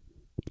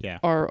Yeah.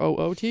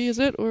 FROOT, is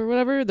it or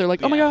whatever? They're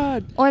like, oh my Yeah.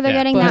 god. Or they're Yeah.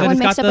 getting But that Then one it's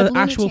mixed got up the with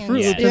Looney actual Tunes.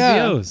 Fruit Yeah. Loop Yeah. as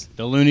the O's.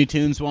 The Looney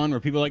Tunes one where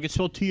people are like it's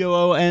spelled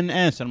TOONS,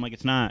 and I'm like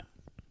it's not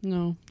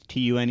No,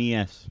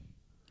 TUNES.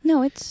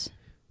 No, it's...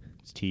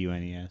 It's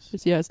TUNES.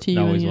 it's It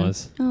always TUNES.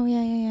 was. Oh,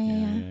 yeah.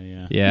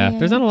 Yeah, Yeah.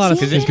 there's not a lot of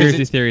See,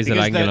 conspiracy theories that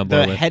Because I can get on the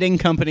board with. heading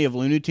company of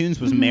Looney Tunes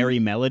was Merry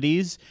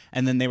Melodies,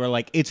 and then they were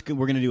like,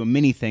 we're gonna do a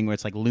mini thing where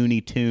it's like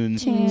Looney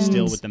Tunes, Tunes.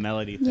 still with the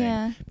melody thing.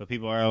 Yeah. But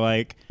people are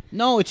like,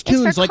 no, it's for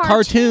tunes like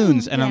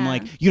cartoons, and I'm yeah.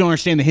 like, you don't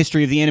understand the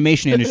history of the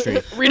animation industry.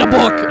 Read a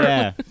book.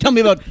 Yeah, tell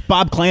me about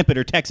Bob Clampett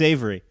or Tex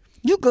Avery.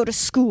 You go to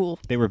school.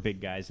 They were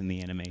big guys in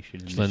the animation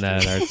Did you learn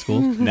that industry. at art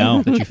school?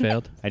 No, That you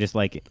failed? I just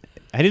like it.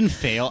 I didn't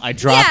fail. I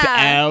dropped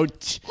Yeah.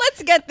 out.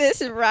 Let's get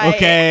this right.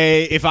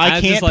 Okay, if I I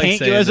can't just like paint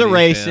you saying as a that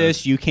he failed.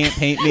 racist, you can't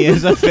paint me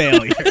as a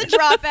failure.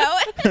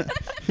 Dropout.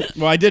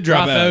 Well, I did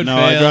drop Drop out. out, No,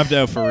 I fail. dropped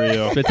out for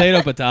real.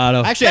 Potato,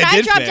 potato. Actually, But I I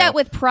did dropped fail. out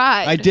with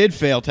pride. I did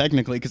fail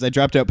technically because I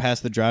dropped out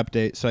past the drop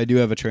date, so I do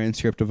have a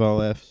transcript of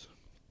all Fs.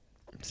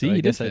 See, So I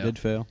you guess did I fail. did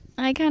fail.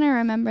 I kind of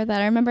remember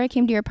that. I remember I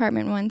came to your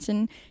apartment once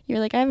and you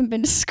were like, I haven't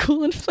been to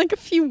school in like a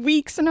few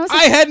weeks. And I was I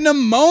like, had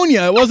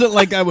pneumonia. It wasn't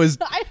like I was.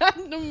 I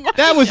had no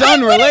That was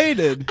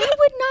unrelated. I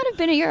would not have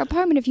been at your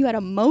apartment if you had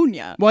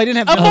ammonia. Well, I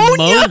didn't have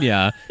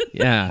Ammonia.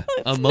 Yeah,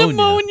 ammonia.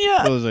 pneumonia.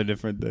 Those are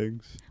different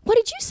things. What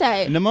did you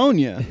say?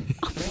 Pneumonia.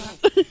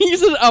 He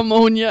said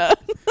ammonia.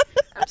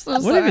 I'm so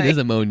What sorry. even is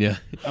ammonia?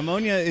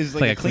 Ammonia is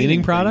Like like a cleaning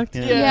thing. product?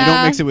 Yeah. Yeah. You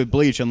don't mix it with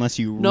bleach unless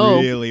you No.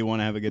 really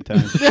want to have a good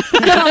time.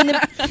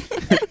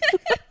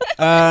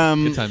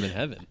 Good time in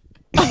heaven.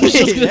 I was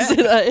just gonna say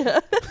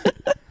that.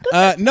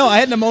 Yeah. No, I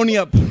had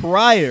pneumonia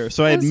prior,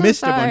 so I had I'm so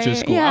missed a bunch of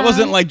sorry. school. I Yeah.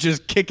 wasn't like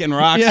just kicking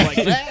rocks Yeah. like,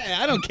 "Hey,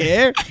 I don't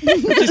care.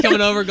 She's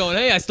coming over going,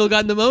 hey, I still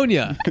got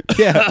pneumonia.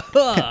 Yeah.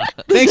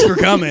 Thanks for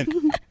coming.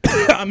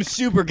 I'm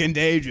super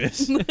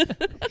contagious.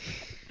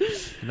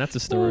 And that's a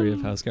story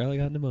of how Scarlett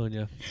got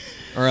pneumonia.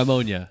 Or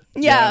ammonia.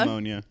 Yeah.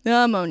 Ammonia.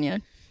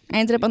 Ammonia. I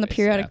ended up on the Anyways,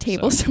 periodic yeah,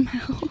 table so-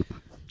 somehow.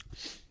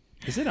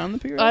 Is it on the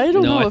period? I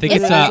don't No, know. I think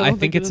if it's it is. I I don't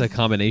think it it's a is.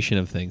 combination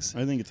of things.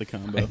 I think it's a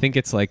combo. I think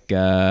it's like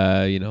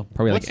probably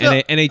What's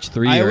like the-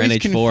 NH3 I or always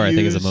NH4. I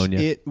think is confuse ammonia.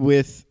 It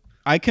with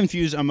I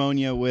confuse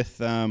ammonia with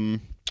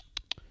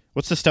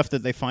what's the stuff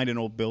that they find in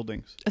old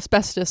buildings?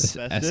 Asbestos.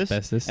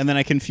 Asbestos. And then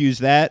I confuse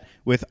that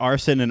with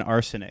arson and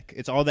arsenic.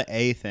 It's all the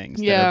A things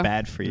that Yeah. are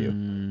bad for you.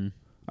 Mm,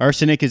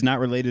 Arsenic is not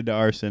related to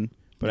arson,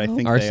 but I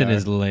think arson they are.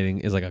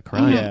 is like a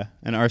crime. Yeah,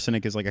 and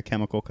arsenic is like a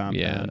chemical compound.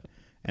 Yeah.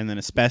 And then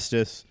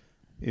asbestos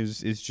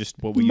is just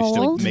what we used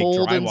Mold? to make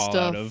Mold and drywall out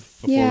stuff. of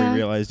before Yeah. we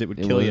realized it would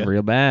It kill was you.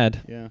 real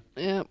bad. Yeah.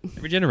 Yeah.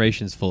 Every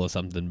generation's full of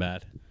something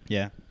bad.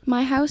 Yeah.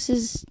 My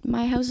house's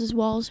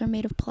walls are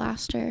made of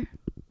plaster.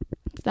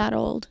 It's that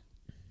old.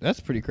 That's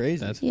pretty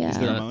crazy. That's Yeah. Is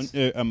there nuts.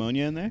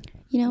 ammonia in there?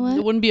 You know It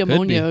what? wouldn't be Could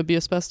ammonia. be. It would be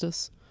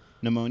asbestos.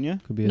 Pneumonia?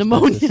 Could be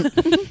Pneumonia.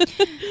 asbestos.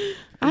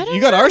 I don't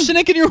You got know.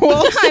 arsenic in your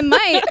walls? I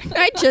might.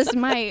 I just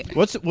might.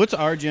 What's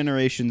our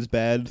generation's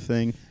bad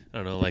thing? I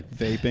don't know, like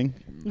Vaping?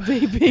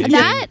 Baby.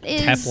 That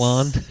is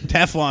Teflon.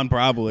 Teflon,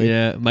 probably.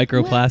 Yeah,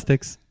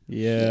 microplastics.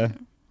 Yeah.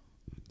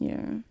 Yeah.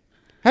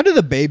 How do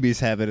the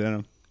babies have it in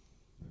them?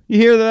 You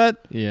hear that?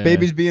 Yeah.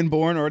 Babies being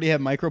born already have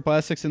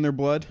microplastics in their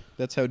blood.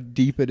 That's how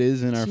deep it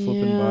is in our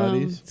flipping Yeah.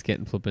 bodies. It's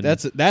getting flipping.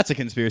 That's a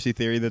conspiracy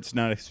theory. That's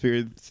not a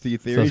conspiracy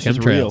theory. those It's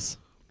just real. chemtrails.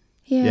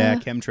 Yeah. Yeah,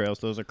 chemtrails.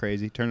 Those are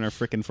crazy. Turning our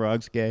freaking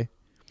frogs gay.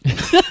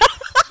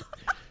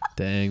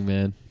 Dang,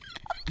 man.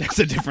 That's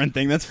a different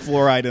thing. That's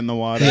fluoride in the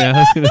water. Yeah, I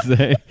was gonna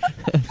say.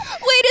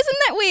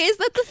 Is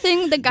that the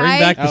thing? The guy. Bring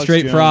back the Alex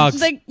straight Jones. frogs.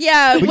 with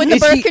But the is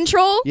birth he-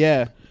 control.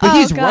 Yeah, but Oh,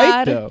 he's right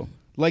God. though.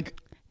 Like,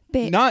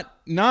 Ba-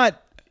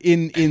 not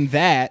in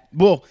that.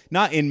 Well,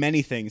 not in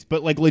many things,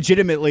 but like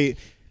legitimately.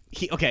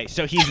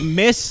 So he's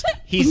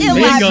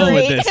going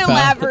with this, pal.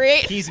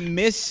 Elaborate. he's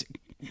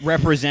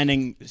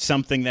misrepresenting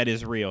something that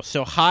is real.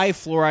 So high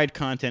fluoride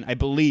content, I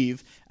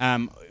believe,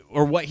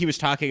 or what he was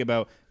talking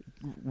about,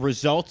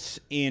 results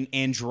in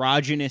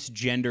androgynous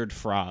gendered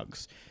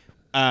frogs,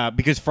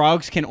 because some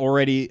frogs can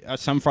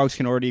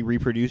already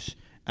reproduce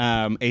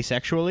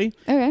asexually.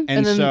 Okay.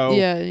 And then, so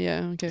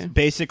okay.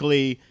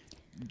 basically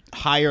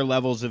higher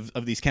levels of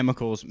these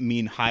chemicals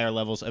mean higher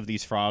levels of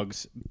these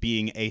frogs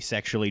being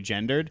asexually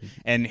gendered,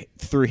 and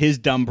through his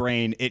dumb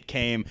brain it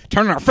came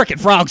turning our frickin'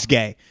 frogs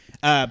gay.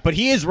 But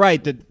he is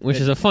right Which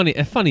is a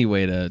funny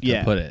way to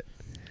Yeah. put it.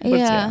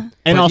 Yeah.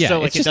 and But also yeah,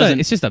 like it's it just doesn't.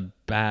 it's just a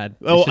bad.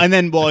 Oh, it's just and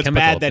then a it's chemical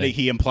bad that thing.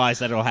 he implies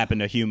that it'll happen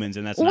to humans,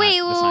 and that's Wait,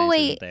 not the wait, science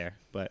wait. isn't there.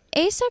 But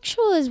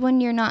Asexual is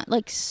when you're not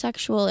like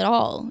sexual at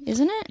all,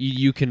 isn't it?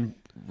 You can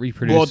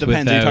reproduce. well, it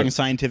depends. Are you without- talking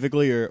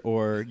scientifically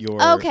or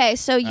your Okay,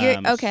 so you're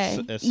okay.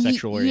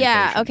 sexual orientation?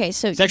 Yeah. Okay.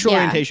 So Sexual yeah.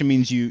 orientation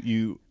means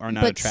you are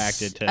not But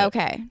attracted to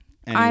Okay.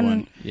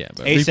 anyone. Yeah,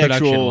 but Asexual-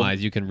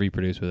 reproduction-wise, you can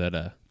reproduce without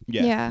a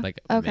Yeah.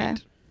 like Okay.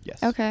 mate,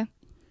 Yes. Okay.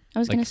 I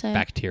was like gonna say.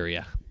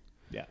 bacteria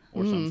Yeah.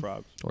 Or some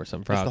frogs. or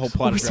some That's frogs. the whole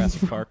plot of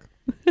Jurassic Park.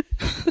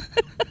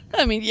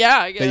 I mean, yeah,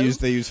 I guess.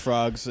 They use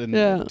frogs and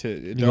Yeah.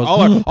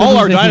 all our They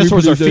can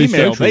dinosaurs are reproduce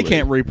female. They asexually.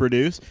 can't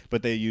reproduce,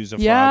 but they use a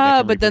frog. yeah, that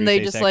can but then they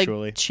reproduce just like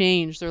asexually.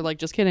 change. They're like,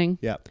 just kidding.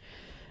 Yeah.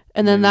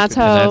 And then Maybe that's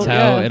because how. That's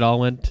how yeah. it all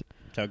went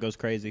That's how it goes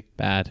crazy.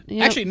 bad.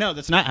 Yep. Actually, no,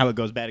 that's not how it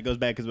goes bad. It goes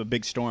bad because of a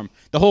big storm.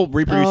 The whole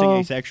reproducing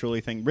Oh.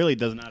 asexually thing really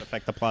does not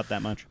affect the plot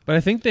that much. But I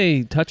think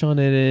they touch on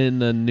it in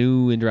the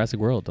new in Jurassic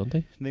World, don't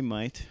they? They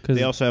might. 'Cause-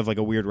 They also have like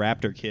a weird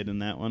raptor kid in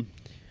that one.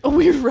 a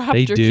weird raptor.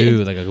 They do,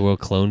 kid. like a little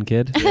clone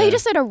kid. I thought you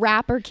just said a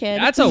rapper kid.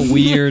 That's a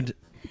weird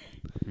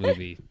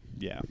movie.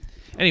 Yeah.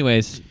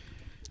 Anyways,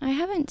 I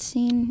haven't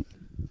seen.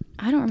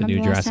 I don't remember new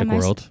the last Jurassic time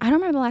World. I don't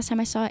remember the last time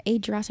I saw a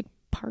Jurassic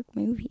Park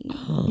movie.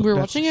 We were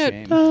That's watching a it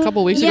shame. a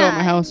couple weeks ago at my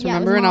Yeah, house, yeah, it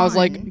remember? was And I was on.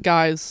 like,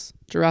 guys,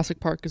 Jurassic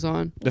Park is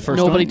on. The first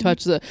Nobody one?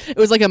 touched it. It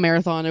was like a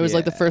marathon. It was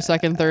like the first,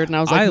 second, third, and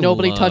I was like, I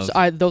nobody love-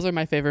 touched. Those are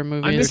my favorite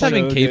movies. I'm just They're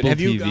having so cable good. Have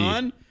you TV.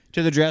 gone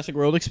to the Jurassic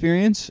World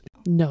experience?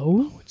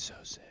 no, It's so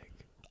sick.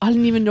 I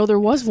didn't even know there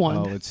was one.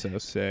 Oh, it's so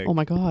sick. Oh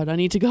my god, I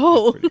need to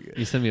go. Pretty good.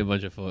 you sent me a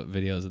bunch of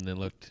videos and they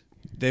looked.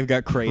 They've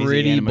got crazy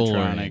Pretty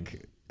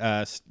animatronic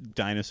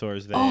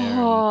dinosaurs there.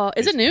 Oh, and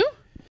is it new?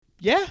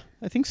 Yeah,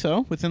 I think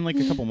so. Within like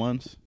a couple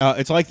months.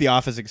 It's like the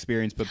Office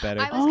experience, but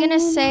better. I was gonna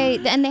say,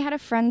 and they had a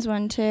Friends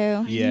one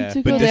too. Yeah, Need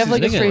to but go. this They have is like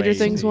a crazy. Stranger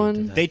Things Crazy.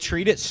 one. They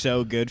treat it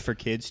so good for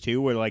kids too,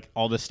 where like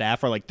all the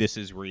staff are like, "This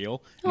is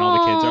real," and all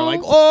the kids are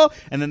like, "Oh!"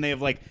 And then they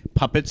have like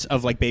puppets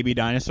of like baby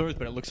dinosaurs,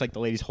 but it looks like the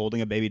lady's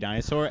holding a baby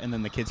dinosaur, and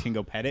then the kids can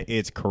go pet it.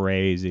 It's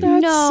crazy.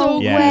 That's No so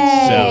way. Yeah,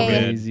 it's so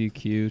good. Crazy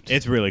cute.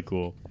 It's really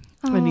cool.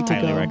 I need to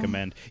Highly go.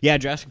 recommend. Yeah,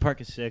 Jurassic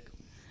Park is sick.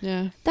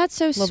 Yeah, That's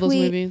so love those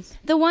sweet. movies.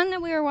 The one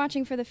that we were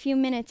watching for the few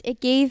minutes, it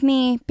gave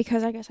me,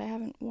 because I guess I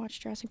haven't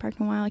watched Jurassic Park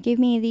in a while, it gave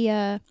me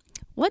the,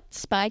 what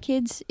Spy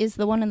Kids is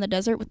the one in the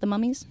desert with the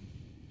mummies?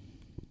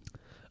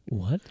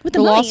 What? With The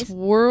the, Lost mummies.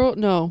 World.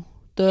 No,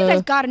 You guys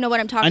the gotta know what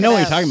I'm talking I know about. what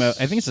you're talking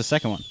about. I think it's the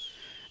second one.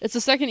 it's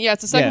the second. Yeah,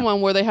 it's the second Yeah.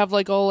 one where they have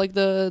like all like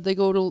they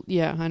go to.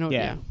 Yeah, I know. Yeah.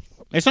 Yeah.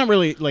 It's not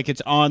really like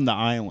it's on the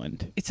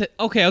island. It's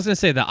okay. I was gonna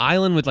say the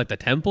island with like the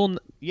temple.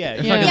 Yeah.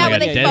 Yeah. Yeah, like where a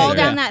they desert. fall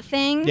down that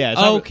thing. Yeah. It's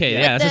not- Okay, yeah.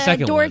 yeah, that's the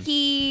second one.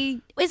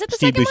 dorky. Is it the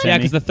Steve second Buscemi. one? Yeah,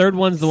 because the third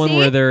one's the one See?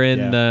 where they're in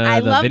Yeah. I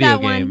the love video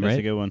that one. game, That's a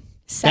right? good one.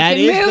 Second That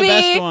is the movie.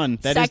 best one.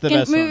 That is the Second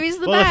best one. movie's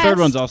the well, the third best.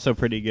 one's also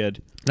pretty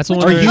good. That's the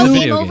one Are where they're in you- the Game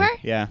video Over? game.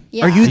 Yeah.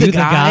 Yeah. Are you the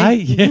guy?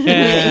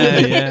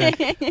 Yeah,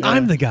 yeah.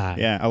 I'm the guy.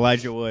 Yeah,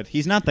 Elijah Wood.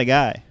 He's not the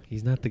guy.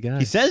 He's not the guy.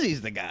 He says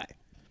he's the guy.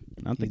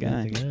 Not the He's not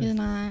guy. the guy. He's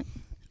not.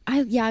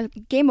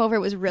 Game Over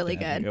was really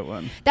Yeah, good. good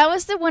one. That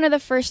was one of the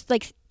first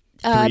 3D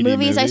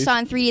movies I movies? saw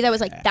in 3D that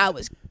was like, that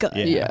was good.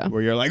 Yeah. Yeah.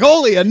 Where you're like,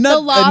 holy, a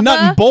nut lava.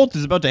 and bolt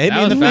is about to hit That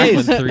me in was the back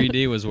face. when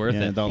 3D was worth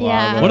Yeah, it. the Yeah.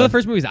 lava. One of the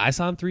first movies I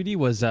saw in 3D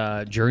was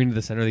Journey to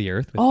the Center of the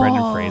Earth with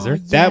Brendan Fraser.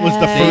 That was the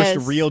Yes.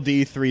 first real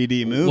D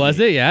 3D movie. Was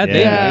it? Yeah.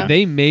 Yeah.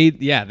 They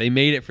made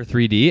it for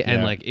 3D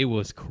and Yeah. like it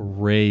was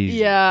crazy.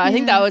 Yeah, I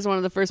think Yeah. that was one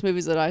of the first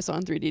movies that I saw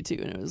in 3D too,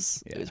 and it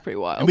was pretty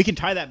wild. And we can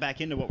tie that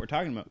back into what we're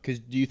talking about. Because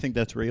do you think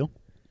that's real?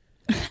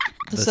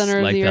 the center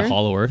of like the the earth.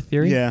 Hollow Earth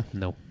theory. Yeah.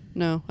 No,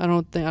 No, I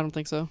don't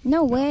think so.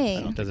 No way.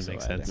 it doesn't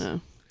make so either. sense.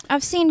 No.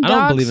 I've seen I don't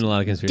dogs believe in a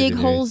lot of conspiracy dig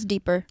theories. holes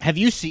deeper. Have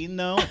you seen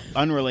though,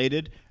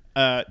 unrelated,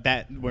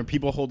 that when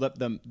people hold up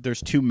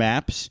there's two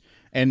maps,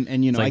 and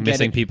you know It's like I get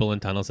missing it. people in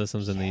tunnel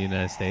systems in the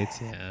United States.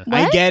 Yeah. What?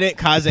 I get it.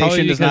 Causation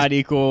Probably does because- not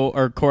equal,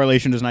 or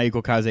correlation does not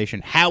equal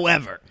causation.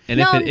 However, And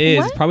No, if it is,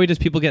 what? it's probably just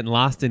people getting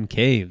lost in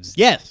caves.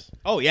 yes.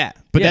 Oh yeah.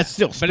 But Yeah. that's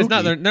still. But it's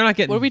not. spooky. They're not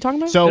getting. What are we talking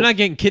about? So- They're not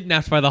getting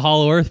kidnapped by the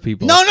Hollow Earth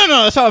people. No.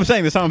 That's all I'm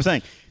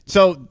saying.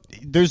 So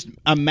there's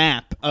a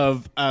map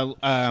of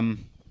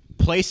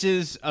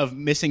places of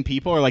missing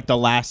people are like the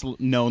last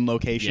known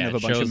location Yeah, of it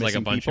a bunch shows, of like, a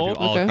missing bunch of people,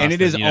 people all Okay. across and it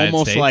the is United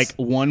almost States. like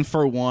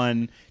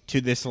 1-for-1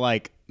 to this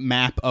like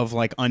map of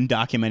like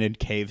undocumented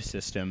cave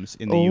systems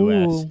in the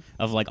U.S. Ooh.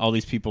 of like all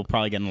these people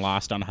probably getting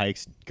lost on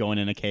hikes, going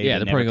in a cave. Yeah,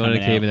 and they're probably never going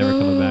in a coming cave out. and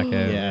never coming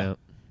back out. Yeah.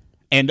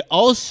 And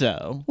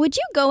also, Would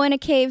you go in a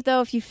cave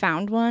though if you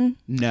found one?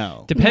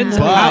 no, Depends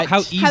No. on how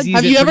But- easy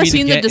Have is you it for ever me to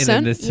seen The get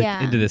Descent?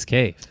 Yeah. into this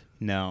cave.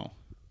 no,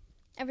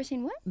 Ever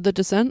seen what? The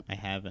Descent. I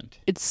haven't.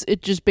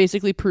 It just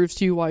basically proves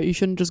to you why you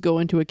shouldn't just go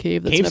into a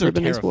cave that's Caves never are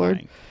been terrifying.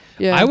 explored.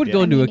 Yeah, I would Yeah.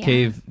 go into I a mean, yeah.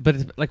 cave, but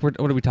it's like what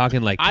are we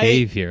talking like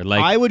cave here?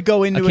 Like I would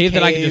go into a cave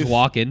that I could just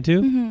walk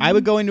into. Mm-hmm. I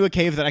would go into a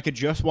cave that I could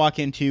just walk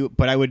into,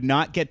 but I would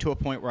not get to a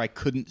point where I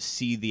couldn't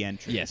see the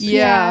entrance. Yes. Yeah,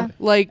 Yeah.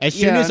 like As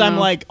soon yeah, as I'm no.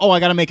 like, oh, I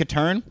got to make a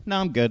turn. No,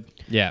 I'm good.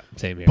 Yeah,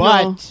 same here.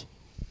 But No.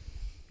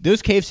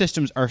 those cave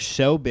systems are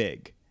so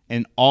big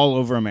and all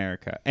over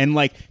America, and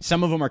like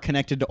some of them are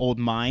connected to old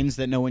mines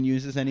that no one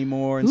uses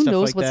anymore and who stuff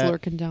knows like what's that.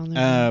 lurking down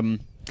there?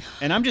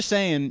 And I'm just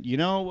saying, you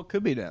know what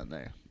could be down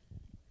there?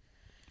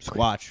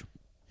 Squatch.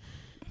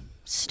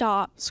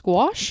 Stop.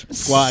 Squash.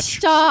 Squatch.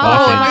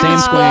 Stop. Squash. Same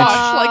squash.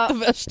 Squash, like the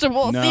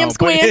vegetable. No, Damn but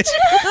squinch.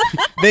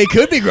 they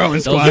could be growing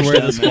Those squash. are where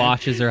down the there.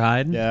 squashes are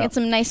hiding. Yeah. Get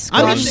some nice I'm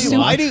squash just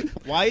saying,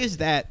 soup. why is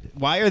that?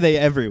 Why are they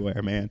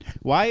everywhere, man?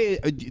 Why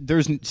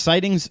there's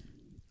sightings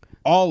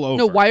all over?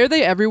 No, why are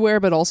they everywhere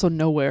but also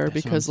nowhere? That's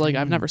what Because I'm like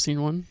I've saying. never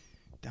seen one.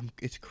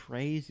 It's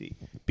crazy.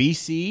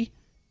 BC,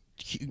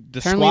 the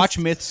Apparently Squatch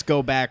myths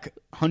go back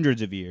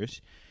hundreds of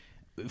years.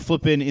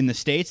 Flipping in the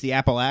States, the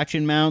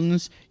Appalachian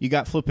Mountains. You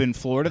got flipping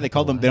Florida. They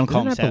call them. They don't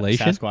call them Isn't it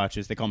Appalachian?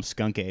 Sasquatches. They call them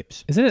skunk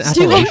apes. Isn't it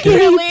Dude, Appalachian?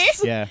 Really?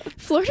 Yeah.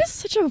 Florida's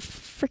such a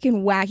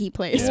freaking wacky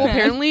place. Well,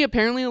 man.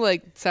 apparently,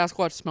 like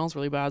Sasquatch smells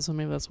really bad, so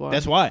maybe that's why.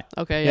 That's why.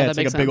 Okay, Yeah, yeah, it's that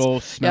like makes a big sense.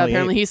 old Yeah, smelly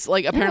apparently ape. he's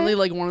like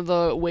like one of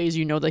the ways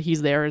you know that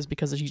he's there is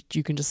because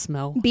you can just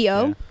smell. Bo.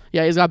 Yeah.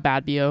 Yeah, he's got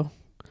bad bo.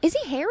 Is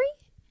he hairy?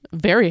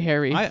 Very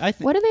hairy. I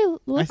think. What do they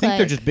look I think like?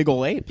 they're just big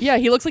old apes. Yeah,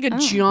 he looks like a Oh.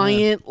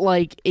 giant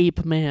like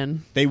ape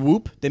man. They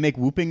whoop. They make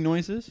whooping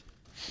noises,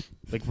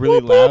 like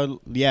really loud.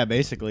 Yeah,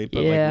 basically.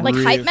 But Yeah. like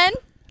really- hype men.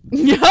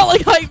 Yeah,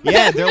 like hype man.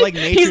 Yeah, they're like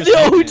he's nature's the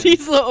hype OG, man.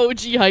 he's the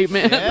OG hype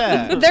man.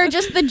 Yeah. They're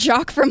just the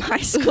jock from high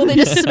school. They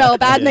just smell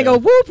bad and they Yeah. go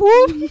whoop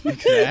whoop.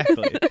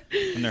 Exactly.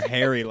 And they're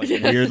hairy, like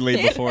weirdly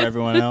before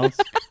everyone else.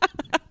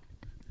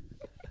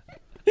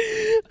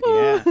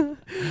 Yeah.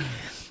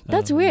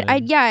 That's Oh, weird. man.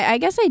 I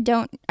guess I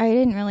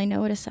didn't really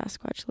know what a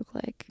Sasquatch looked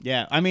like.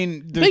 Yeah. I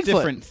mean, there's Bigfoot.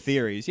 different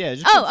theories. Yeah.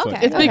 Just Oh, Bigfoot.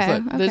 okay. It's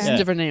Bigfoot. There's okay.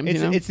 different names, It's,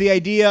 you know. it's the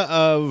idea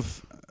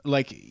of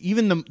like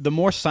even the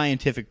more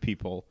scientific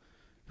people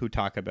who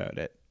talk about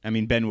it. I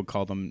mean, Ben would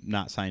call them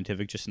not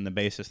scientific just in the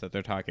basis that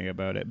they're talking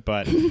about it,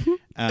 but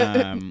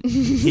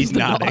he's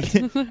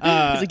nodding. He's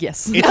like,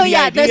 yes. It's Oh, the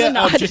yeah, there's a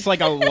idea of nod. just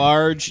like a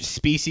large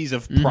species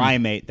of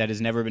primate that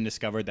has never been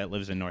discovered that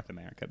lives in North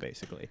America,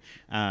 basically.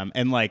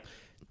 And like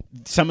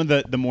some of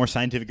the more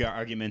scientific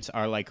arguments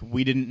are like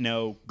we didn't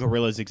know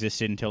gorillas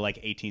existed until like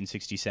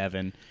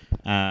 1867.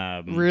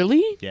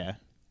 Really? Yeah,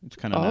 it's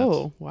kind of nuts.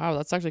 Oh, wow,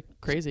 that's actually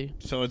crazy.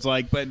 So it's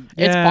like, but It's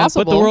Yeah,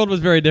 possible. But the world was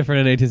very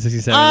different in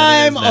 1867.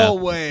 I'm than it is now.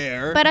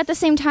 aware. But at the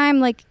same time,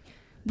 like,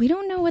 we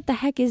don't know what the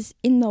heck is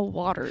in the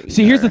water.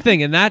 See, here's either. the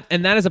thing, and that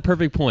is a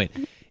perfect point.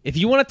 If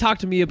you want to talk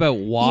to me about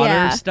water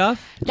Yeah.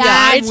 stuff,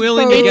 That's I'm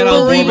willing to for get on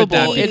board with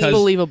that believable. It's because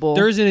believable.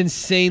 there's an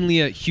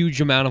insanely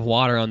huge amount of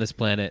water on this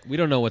planet. We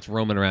don't know what's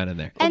roaming around in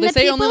there. Well, And they the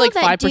say only people like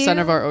that 5%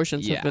 do- of our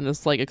oceans Yeah. have been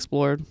just like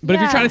explored. But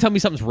if you're Yeah. trying to tell me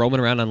something's roaming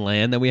around on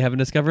land that we haven't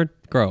discovered,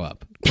 grow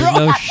up. There's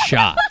no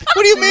shot.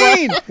 What do you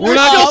mean? We're There's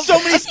not- still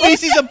so many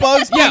species of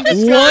bugs. Yeah, being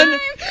discovered.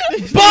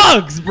 one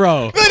bugs,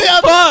 bro.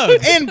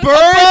 Bugs and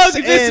birds. Bugs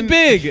this and-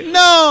 big.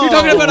 No, You're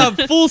talking about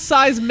a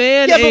full-size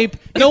man Yeah, but- ape.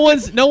 No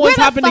one's the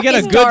happened to fuck get a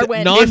is good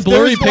Darwin? If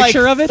non-blurry there's,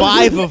 picture like of it.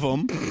 5 of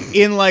them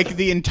in like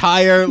the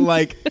entire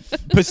like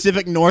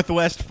Pacific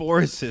Northwest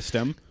forest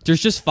system. There's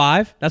just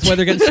 5. That's why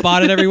they're getting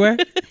spotted everywhere.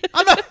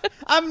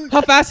 I'm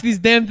How fast do these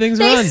damn things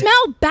They run?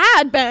 smell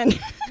bad, Ben.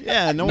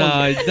 yeah. No No,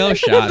 one. no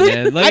shot,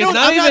 man. Like, I it's don't-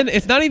 not I'm not- even.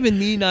 It's not even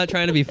me not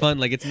trying to be fun.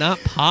 Like, it's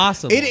not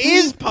possible. It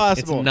is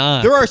possible. It's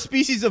not. There are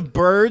species of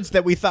birds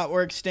that we thought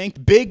were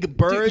extinct. Big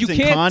birds Dude, you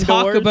and can't condors.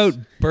 talk about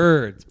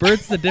birds.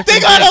 Birds the different. They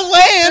got thing. a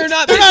land. They're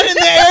not- They're not in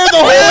the air the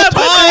Yeah, whole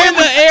but they're in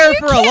time. the air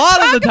for a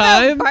lot of the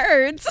time.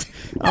 Birds.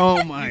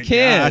 Oh my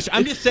Can't. gosh!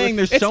 I'm just saying,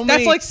 there's It's- so many.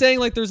 That's like saying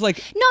like there's like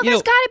No, you there's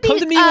know, gotta be, come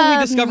to me when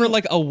we discover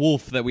like a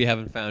wolf that we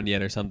haven't found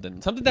yet or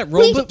something. Something that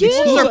roams do. These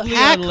are exclusively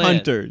pack on land.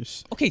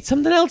 hunters. Okay,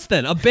 something else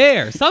then. A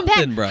bear, something,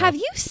 Ben, bro. have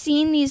you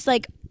seen these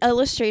like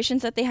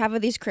illustrations that they have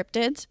of these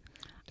cryptids?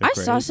 They're I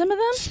saw great. some of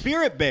them.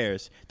 Spirit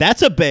bears.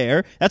 That's a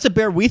bear. That's a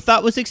bear we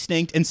thought was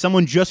extinct, and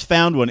someone just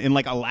found one in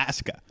like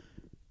Alaska,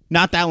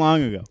 not that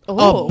long ago.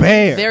 Oh, a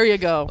bear. There you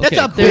go. That's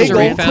a there's big your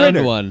we old answer. found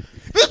critter. one.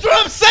 That's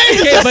what I'm saying.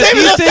 It's Okay, the but same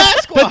these as a things,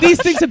 Sasquatch. but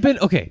these things have been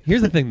okay.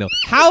 Here's the thing, though.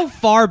 How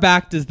far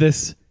back do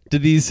these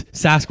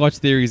Sasquatch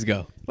theories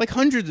go? Like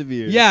hundreds of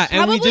years. Yeah,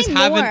 and we Probably just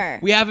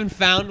more. haven't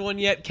found one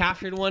yet,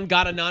 captured one,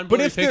 got a But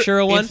non-blurry if picture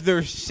of one. if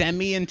they're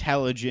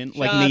semi-intelligent,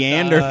 like Shut the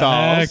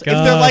Neanderthals, heck if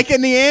they're up. like a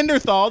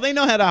Neanderthal, they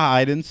know how to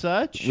hide and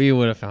such. We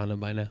would have found them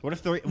by now. What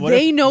if what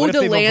They if, know what if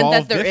the they've land that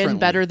evolved they're in differently?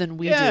 better than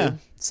we Yeah. do,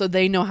 so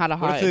they know how to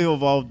What if hide. they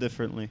evolved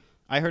differently?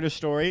 I heard a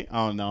story.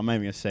 Oh no, I'm not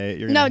even gonna say it.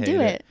 You're No, gonna hate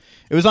do it. it.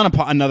 It was on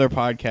another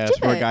podcast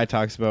Do where it. a guy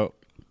talks about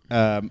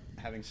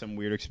having some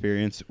weird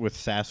experience with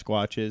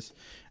Sasquatches,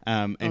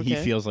 and he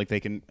Okay. feels like they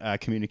can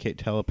communicate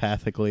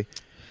telepathically.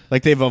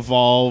 Like they've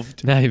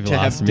evolved Now you've to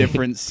have lost me.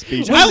 different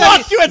speech. What I does that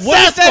lost you at what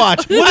does that-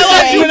 Sasquatch.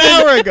 I lost you an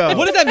hour ago.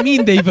 What does that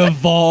mean? They've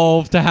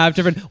evolved to have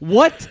different.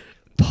 What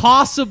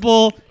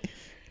possible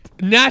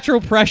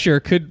natural pressure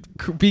could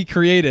be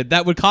created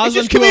that would cause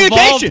It's them just to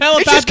evolve communication.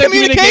 It's just telepathic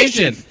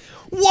communication.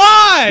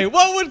 Why?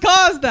 What would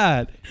cause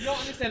that? You don't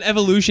understand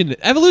evolution.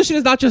 Evolution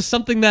is not just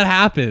something that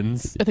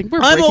happens. I think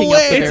we're I'm breaking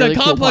aware. up the It's Barely a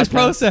Cool complex podcast.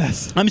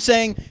 process. I'm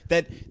saying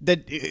that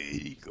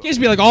You just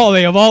be like, oh,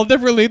 they evolved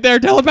differently. They're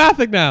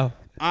telepathic now,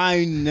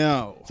 I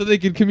know. so they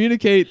can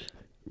communicate.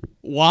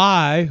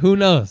 Why? Who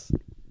knows?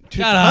 To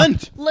Shut up.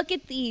 hunt. Look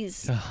at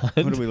these. What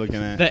are we looking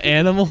at? The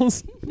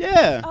animals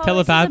Yeah. Oh,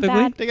 telepathically. This is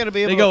a bad- They gotta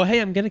be able They go, hey,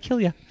 I'm gonna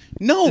kill you.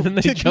 No, and then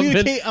they to jump in,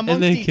 communicate and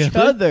amongst they each kill it.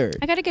 other.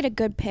 I gotta get a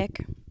good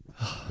pick.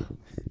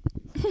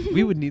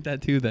 We would need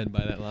that too, then,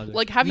 by that logic.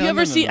 Like, have No, you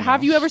ever no, no, seen? no,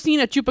 Have no. you ever seen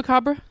a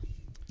chupacabra?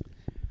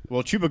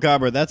 Well,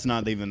 Chupacabra, that's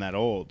not even that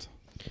old.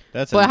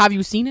 That's But have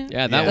you seen it? yeah,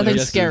 Yeah, that that one thing's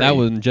just scary. that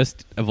one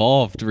just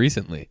evolved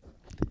recently.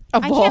 I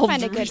can't Evolved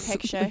find a good recently.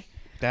 picture.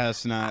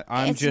 that's not.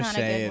 I'm it's just not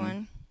saying a good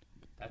one.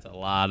 That's a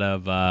lot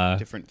of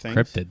different things.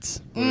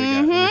 cryptids. What do we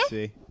got? Let me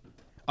see.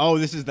 Oh,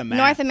 this is the map.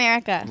 North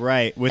America.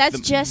 Right. With That's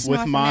the, just with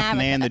North Mothman,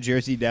 America. the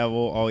Jersey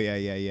Devil. Oh yeah.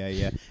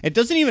 It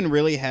doesn't even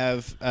really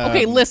have.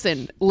 Okay,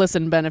 listen,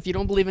 Ben. If you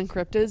don't believe in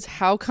cryptids,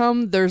 how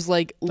come there's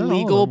like Oh,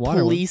 legal water one.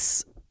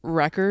 police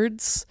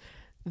records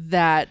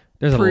that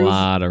There's a prove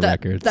lot of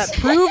that, records. that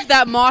prove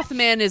that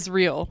Mothman is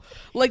real?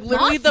 Like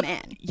literally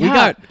Mothman? We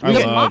got I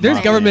love there's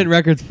Mothman. government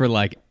records for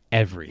like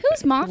everything.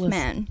 Who's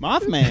Mothman?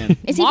 Mothman.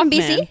 Is he from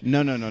Mothman. BC?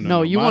 No.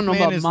 No, you wanna know Mothman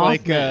about is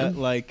Mothman.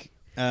 like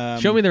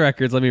Show me the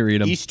records. Let me read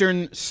them.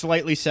 eastern,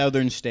 slightly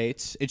southern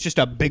states. It's just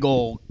a big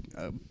old.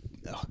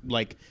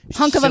 Like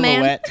Hunk of a man.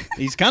 silhouette.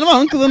 He's kind of a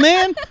hunk of a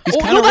man. He's Oh,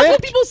 kind no, of that's what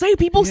ripped. people say.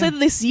 People say that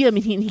they see him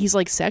and he's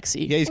like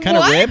sexy. Yeah, he's kind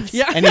of What? ripped.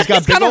 Yeah, and he's got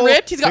he's big kinda old,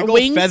 ripped. He's got big old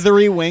wings.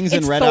 feathery wings and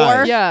It's red Thor.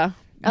 eyes. Yeah.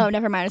 Oh,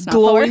 never mind. It's not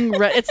Glowing Thor.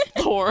 red. It's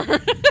Thor.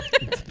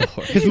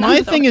 Because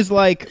my thing is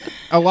like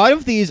a lot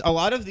of these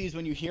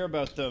when you hear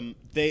about them,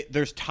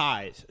 there's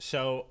ties.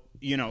 So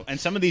and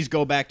some of these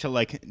go back to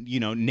like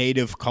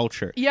native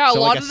culture. Yeah, a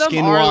so lot like of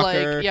them are, like,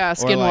 skinwalker yeah,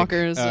 or, like,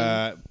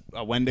 skinwalkers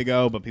a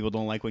Wendigo, but people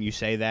don't like when you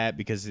say that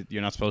because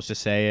you're not supposed to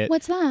say it.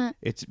 What's that?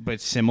 But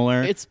it's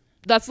similar.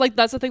 That's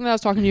the thing that I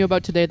was talking to you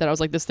about today. That I was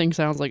like, this thing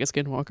sounds like a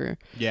skinwalker.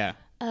 yeah.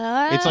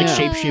 It's like Yeah.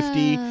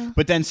 shapeshifty,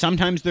 but then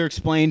sometimes they're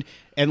explained,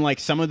 and like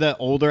some of the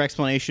older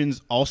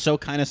explanations also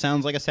kind of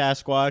sounds like a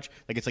Sasquatch.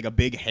 Like it's like a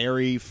big,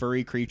 hairy,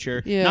 furry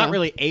creature. Yeah. Not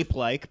really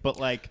ape-like, but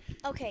like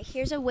Okay,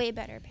 here's a way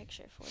better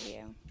picture for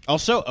you.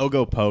 also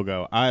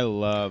Ogopogo. I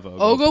love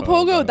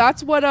Ogopogo.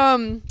 That's what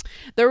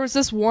there was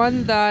this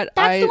one that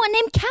That's the one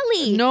named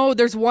Kelly. No,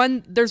 there's one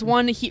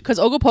because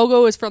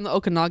Ogopogo is from the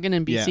Okanagan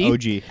in yeah,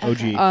 BC.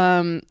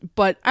 OG.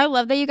 But I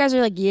love that you guys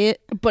are like, yeah.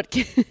 but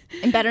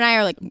And Ben and I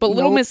are like, but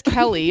Little nope. Miss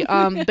Kelly,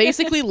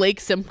 basically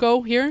Lake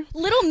Simcoe here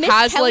Little Miss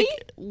has Kelly?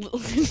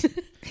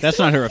 That's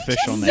not her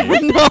official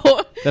name.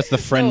 no, That's the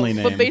friendly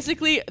no, name. but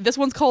basically this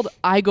one's called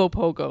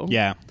Igopogo.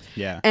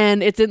 yeah.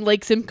 And it's in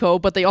Lake Simcoe,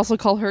 but they also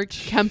call her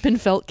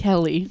Kempenfelt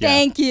Kelly.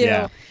 Thank you.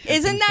 Yeah.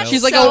 Isn't that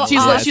She's like so she's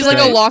awesome? like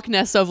a great. Loch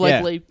Ness of like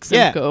Yeah. Lake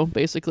Yeah. Simcoe,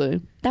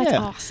 basically. That's Yeah.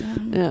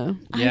 awesome. Yeah,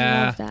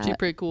 Yeah. I love that. she's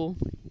pretty cool.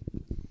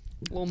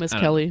 Little Miss I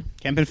don't know. Kelly.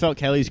 Kempenfelt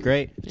Kelly's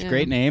great. It's a Yeah.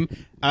 great name.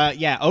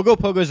 Yeah,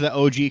 Ogopogo's the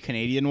OG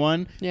Canadian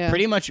one. Yeah.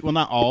 Pretty much, well,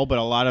 not all, but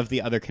a lot of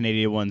the other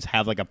Canadian ones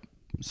have like a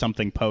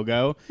something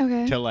pogo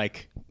Okay. to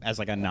like as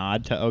like a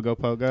nod to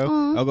Ogopogo.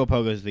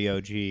 Ogopogo's the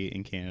OG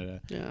in Canada.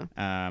 Yeah.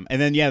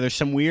 And then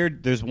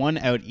there's one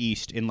out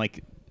east in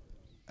like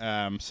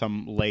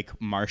some lake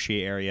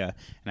marshy area,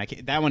 and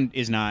that one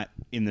is not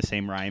in the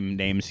same rhyme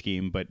name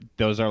scheme, but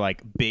those are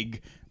like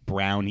big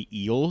brown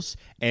eels,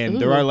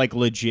 and there Ooh. are like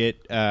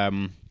legit.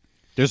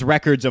 There's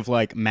records of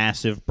like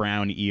massive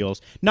brown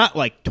eels, not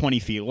like 20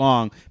 feet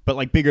long, but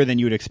like bigger than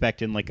you would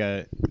expect in like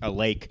a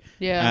lake.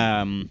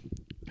 Yeah.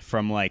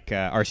 From like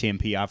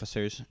RCMP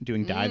officers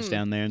doing dives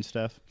down there and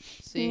stuff.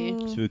 See.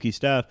 Spooky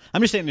stuff.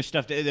 I'm just saying there's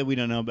stuff that we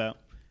don't know about.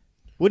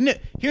 Wouldn't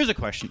it? Here's a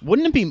question.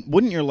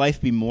 Wouldn't your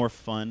life be more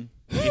fun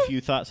if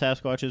you thought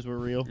Sasquatches were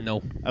real?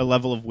 No. A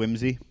level of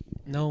whimsy.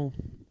 No.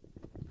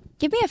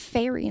 Give me a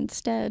fairy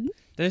instead.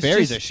 There's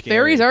Fairies just- are scary.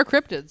 Fairies are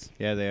cryptids.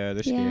 Yeah, they are.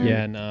 They're Yeah. scary.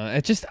 Yeah, no.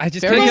 I just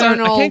Fairies can't get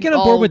aren't on, I can't get on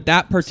all board with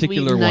that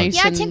particular sweet, one. nice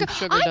Yeah, and Tinker.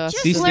 sugar I dust.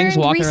 just These things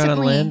learned walking around on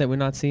recently. land that we're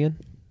not seeing.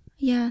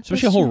 Yeah. Especially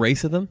that's a whole true.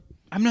 race of them.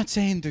 I'm not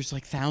saying there's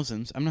like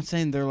thousands. I'm not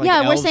saying they're like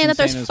Yeah, we're elves saying in that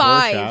there's Santa's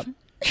 5. workshop.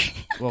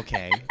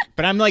 Okay,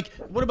 but I'm like,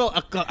 what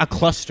about a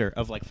cluster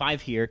of like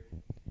 5 here,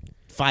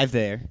 5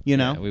 there? You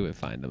know? Yeah, we would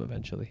find them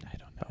eventually. I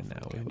don't know. Now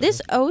we would.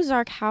 This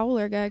Ozark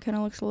Howler guy kind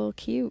of looks a little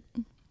cute.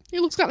 He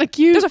looks kind of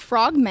cute. There's a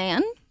frog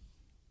man.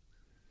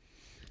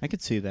 I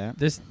could see that.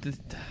 This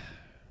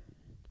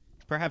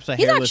Perhaps a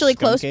He's hairless actually skunk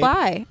close ape?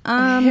 by.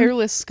 A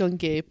hairless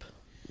skunk ape.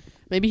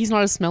 Maybe he's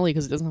not as smelly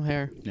because he doesn't have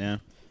hair. Yeah,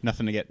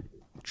 nothing to get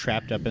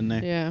trapped up in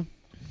there. Yeah.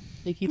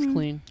 He keeps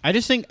clean. I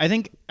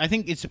think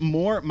it's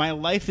more. My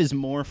life is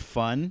more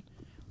fun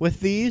with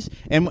these,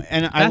 and I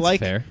That's like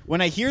fair.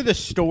 when I hear the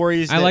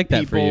stories. I like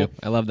that for people, you.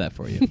 I love that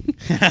for you.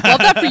 Love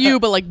that for you,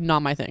 but like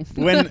not my thing.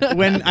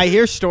 when I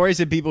hear stories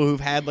of people who've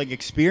had like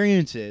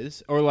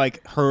experiences or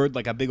like heard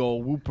like a big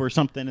old whoop or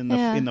something in the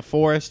Yeah. in the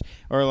forest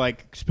or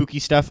like spooky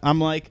stuff, I'm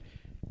like,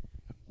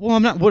 well,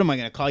 I'm not. What am I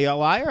going to call you a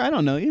liar? I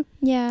don't know you.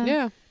 Yeah.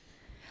 Yeah.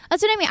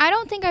 That's what I mean. I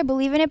don't think I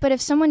believe in it, but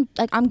if someone,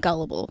 like, I'm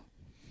gullible.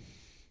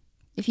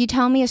 If you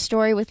tell me a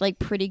story with, like,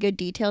 pretty good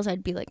details,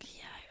 I'd be like,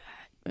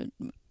 yeah,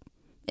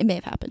 it may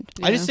have happened.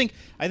 Yeah.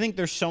 I think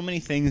there's so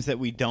many things that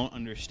we don't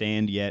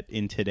understand yet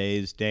in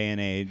today's day and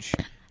age.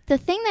 The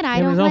thing that I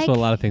Yeah, don't there's like... also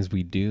a lot of things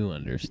we do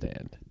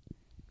understand.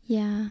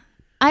 Yeah.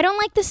 I don't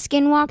like the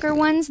skinwalker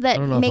ones that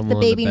don't know if make I'm the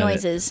willing to baby bet it.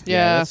 noises.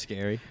 Yeah. That's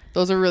scary.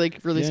 Those are really,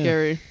 really Yeah.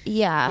 scary.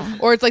 Yeah.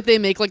 Or it's like they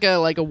make like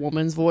a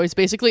woman's voice.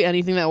 Basically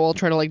anything that will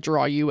try to like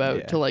draw you out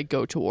Yeah. to like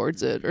go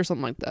towards it or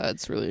something like that.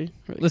 It's really,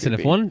 really Listen,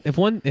 creepy.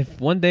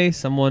 if one day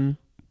someone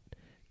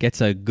gets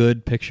a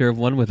good picture of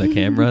one with a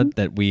camera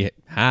that we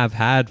have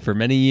had for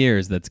many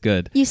years, that's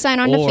good. You sign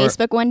on to Or-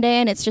 Facebook one day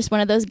and it's just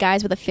one of those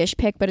guys with a fish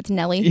pic, but it's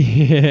Nelly.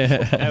 Yeah.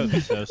 That would be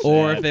so sad.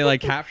 Or if they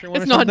like capture one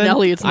It's or not something,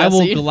 Nelly, it's I will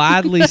Nessie.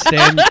 gladly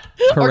stand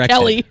or corrected.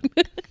 Kelly.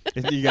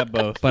 you got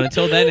both. But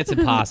until then, it's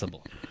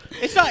impossible.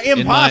 It's not In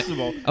my-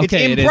 impossible.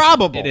 Okay, it's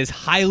improbable. It is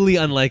highly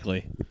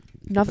unlikely.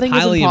 Nothing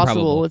Highly is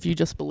impossible improbable. if you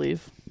just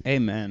believe.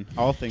 Amen.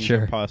 All things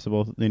Sure. are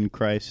possible in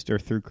Christ or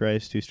through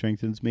Christ who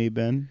strengthens me,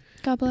 Ben.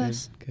 God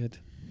bless. Good.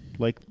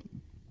 Like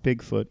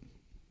Bigfoot.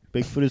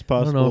 Bigfoot is I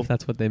possible. don't know if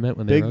that's what they meant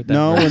when they wrote that.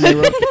 no,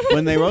 verse.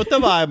 when they wrote the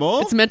Bible,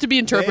 It's meant to be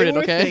interpreted, they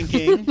were okay?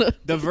 thinking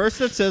the verse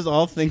that says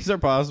all things are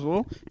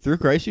possible through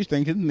Christ who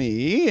strengthens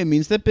me. It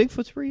means that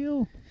Bigfoot's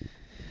real.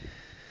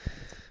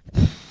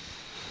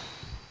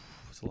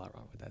 There's a lot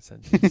wrong with that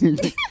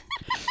sentence.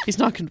 He's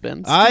not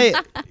convinced.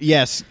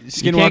 Yes,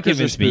 You can't skinwalkers are convince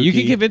me. spooky. You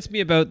can convince me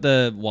about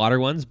the water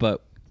ones,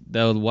 but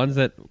the ones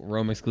that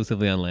roam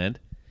exclusively on land,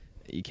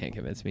 you can't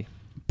convince me.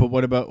 But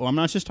what about? Well, I'm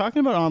not just talking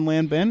about on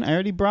land, Ben. I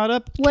already brought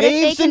up What if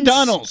they caves and can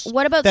tunnels.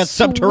 What about That's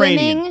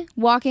subterranean, swimming,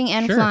 walking,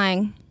 and Sure.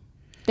 flying?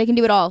 They can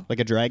do it all. like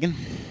a dragon.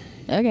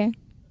 Okay.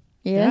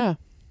 yeah.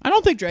 I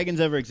don't think dragons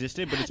ever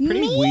existed, but it's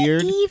pretty Me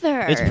weird.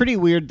 either. It's pretty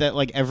weird that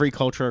like every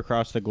culture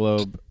across the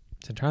globe.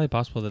 It's entirely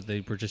possible that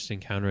they were just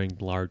encountering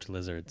large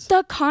lizards.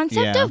 The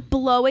concept Yeah. of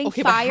blowing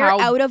Okay, but fire how-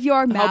 out of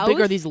your mouth. How big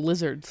are these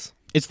lizards?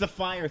 It's the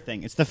fire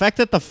thing. It's the fact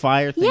that the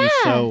fire thing Yeah. is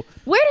so.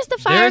 Where does the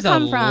fire There's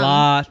come a from?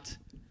 lot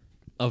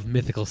of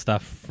mythical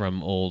stuff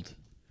from old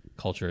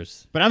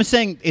cultures. But I'm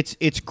saying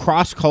it's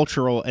cross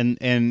cultural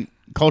and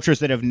cultures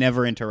that have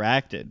never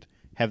interacted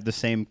have the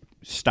same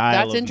style.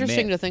 That's of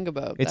interesting myth. to think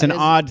about. It's That an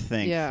is- odd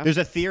thing. yeah. There's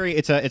a theory.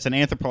 It's an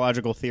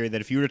anthropological theory that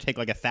if you were to take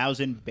like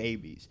 1,000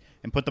 babies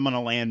and put them on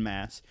a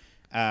landmass,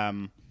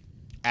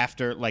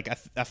 after like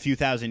a few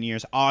thousand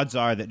years, odds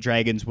are that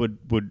dragons would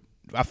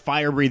a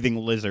fire-breathing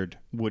lizard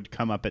would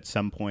come up at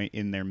some point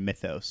in their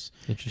mythos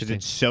because Interesting.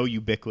 it's so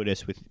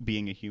ubiquitous with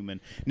being a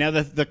human. Now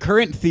the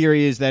current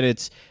theory is that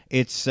it's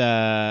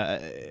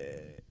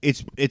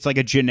like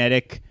a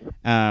genetic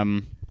Are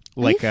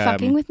like you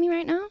fucking with me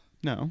right now?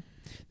 no.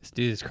 This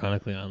dude is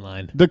chronically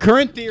online. The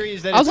current theory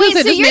is that I was it's, gonna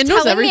say, so this you're man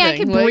knows telling me I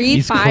everything. can Like- breathe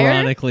He's fire?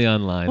 chronically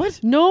online. What?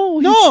 No,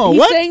 he's, No, he's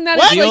what? saying that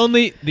What? it's The like,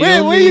 only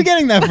where are you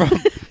getting that from?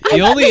 the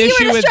only He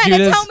issue was with trying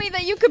Judah's to tell me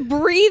that you could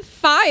breathe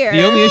fire.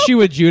 the only issue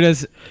with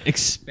Judah's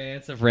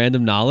expanse of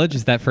random knowledge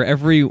is that for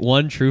every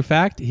one true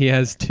fact, he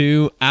has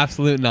two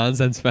absolute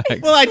nonsense facts.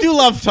 Well, I do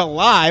love to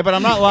lie, but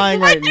I'm not lying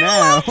right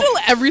now.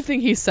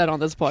 everything he said on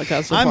this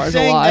podcast so far I'm is a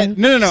saying lie. that,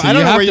 no. So I don't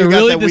you know have where to you got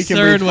really that we can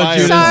discern breathe what fire.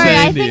 Judah's Sorry, saying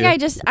I to think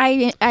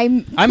you.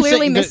 I'm I'm clearly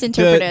saying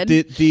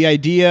misinterpreted. the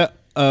idea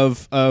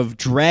of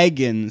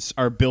dragons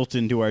are built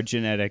into our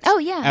genetics. Oh,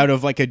 yeah. Out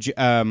of like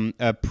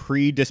a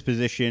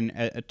predisposition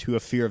to a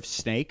fear of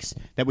snakes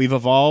that we've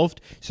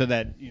evolved, so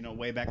that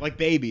way back, like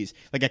babies,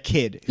 like a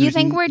kid. You who's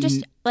think we're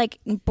just like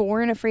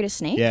born afraid of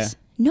snakes? Yeah.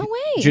 No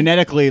way.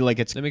 genetically like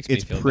it's That makes me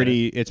feel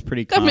pretty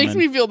That common. makes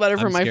me feel better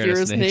for I'm my scared fear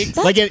of of snakes. snakes.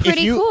 That's like if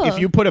pretty you cool. if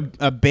you put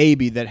a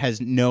baby that has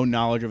no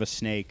knowledge of a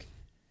snake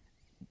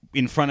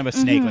in front of a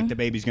snake, like the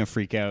baby's gonna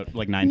freak out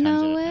like 9 times No out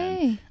of 10.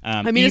 way.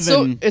 I mean,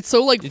 it's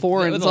so like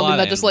foreign, with a lot something of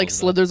that just like animals,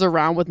 though. slithers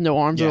around with no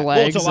arms or Well,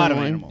 legs. it's a lot of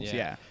and, like- animals, Yeah.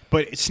 yeah.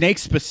 But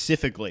snakes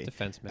specifically,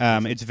 Defense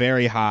mechanism. it's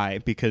very high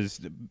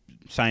because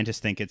scientists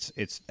think it's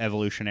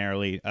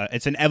evolutionarily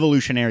it's an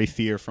evolutionary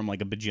fear from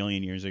like a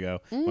bajillion years ago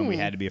when we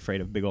had to be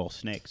afraid of big old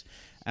snakes.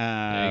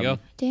 There you go.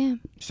 Damn.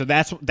 So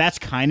that's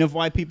kind of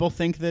why people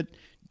think that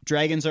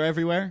dragons are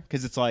everywhere,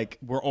 because it's like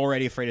we're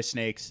already afraid of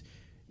snakes.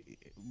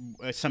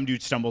 Some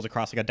dude stumbles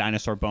across like a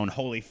dinosaur bone.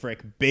 Holy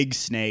frick, big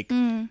snake.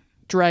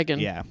 Dragon.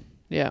 Yeah.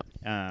 Yeah.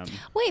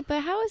 Wait,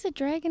 but how is a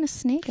dragon a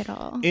snake at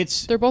all?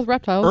 It's They're both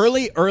reptiles.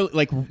 early,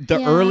 like the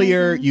Yeah,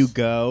 earlier I guess. you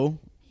go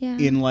Yeah.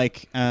 in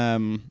like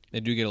They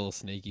do get a little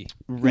snaky.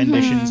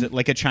 renditions,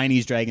 like a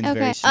Chinese dragon's very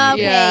Okay. snaky.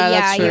 Okay. Yeah, Yeah.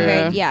 that's You're true.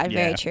 very. Yeah. Yeah.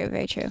 Very true.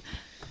 Very true.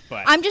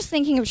 But I'm just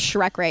thinking of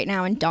Shrek right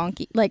now and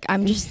Donkey. Like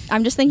I'm just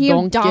thinking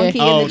Donkey. of Donkey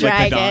oh, and the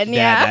like dragon.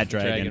 that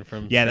dragon. Dragon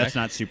from yeah, Shrek. that's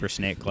not super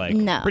snake-like.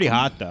 No. Pretty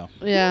hot though.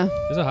 Yeah.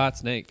 There's a hot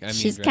snake. I mean,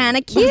 She's dragon. kind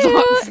of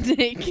cute.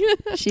 Snake.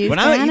 She's When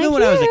I kinda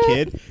when I was a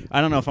cute. kid, I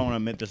don't know if I want to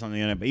admit this on the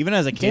internet, but even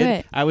as a kid,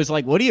 it. I was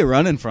like, "What are you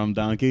running from,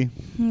 donkey?"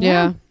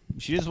 Yeah.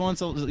 She just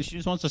wants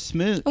a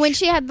smooch. When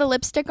she had the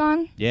lipstick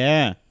on,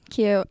 Yeah,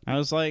 cute, I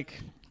was like,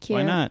 cute.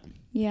 "Why not?"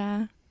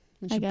 Yeah.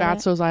 And I she get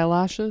bats it. those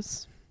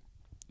eyelashes.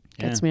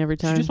 Gets Yeah. me every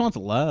time. She just wants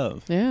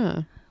love.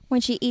 Yeah. When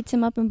she eats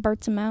him up and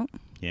burts him out,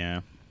 Yeah,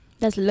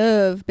 that's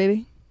love,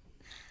 baby.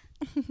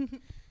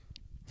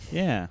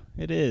 yeah,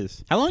 it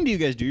is. How long do you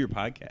guys do your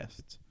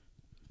podcasts?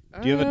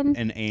 Do you have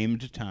an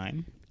aimed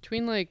time?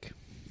 Between like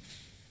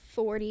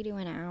 40 to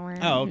an hour.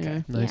 Oh, okay.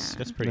 Yeah. Nice. Yeah.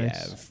 That's pretty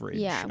Nice. average.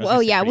 Yeah. I was Well,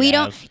 gonna say yeah. pretty We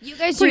don't. av. You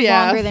guys do Pretty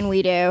longer av. than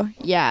we do.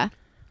 Yeah.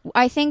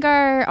 I think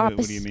our What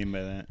opposite. do you mean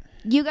by that?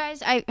 You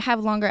guys, I have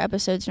longer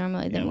episodes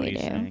normally Yeah, than what we are you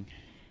do. saying?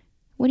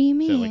 What do you Is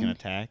mean? that like an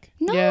attack?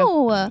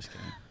 No. I'm just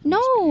kidding.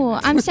 No.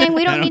 I'm saying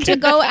we I don't don't need to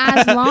go as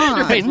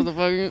Your face, long.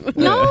 motherfucker.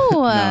 No.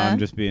 No, I'm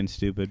just being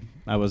stupid.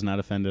 I was not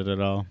offended at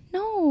all.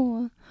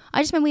 No.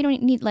 I just meant we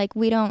don't need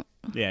we don't.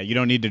 Yeah, you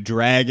don't need to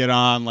drag it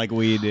on like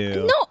we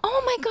do. No.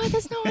 Oh my God,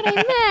 that's not what I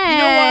meant. You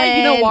know why?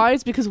 You know why?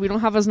 It's because we don't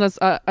have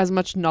as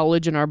much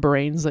knowledge in our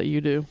brains that you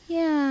do.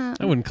 Yeah.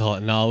 I wouldn't call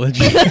it knowledge.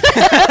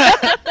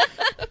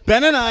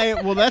 Ben and I,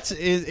 well,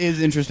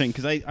 is interesting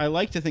because I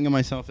like to think of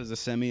myself as a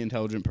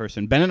semi-intelligent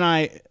person. Ben and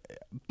I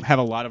have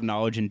a lot of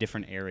knowledge in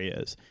different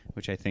areas,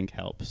 which I think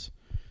helps.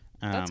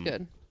 That's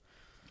good.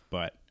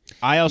 But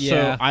I also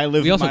yeah. I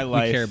live we also, my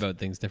life. We care about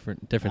things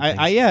different things.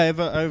 I have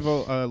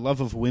a love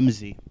of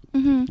whimsy,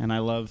 and I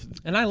love.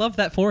 And I love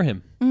that for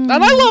him. And I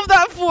love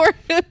that for him.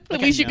 At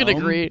Like least a you can gnome?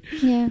 agree.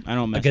 Yeah. I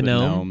don't mess Like a with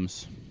gnome?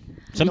 gnomes.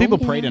 Some people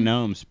pray Yeah. to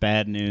gnomes.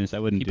 Bad news. I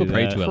wouldn't People do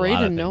pray that. to a Pray lot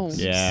to of gnomes.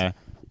 things. Yeah.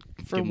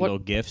 For Give 'em what? little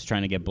gifts,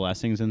 trying to get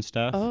blessings and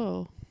stuff.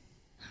 Oh.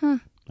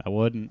 I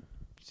wouldn't.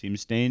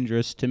 Seems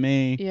dangerous to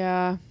me.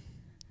 Yeah.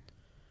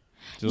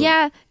 So-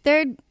 Yeah,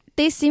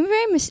 they seem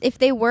very if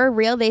they were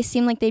real, they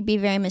seem like they'd be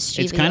very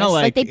mischievous. kinda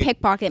like- they'd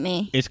pickpocket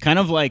me. It's kind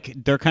of like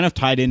they're kind of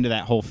tied into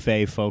that whole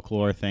fae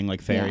folklore thing,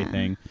 like fairy Yeah.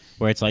 thing,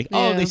 where it's like,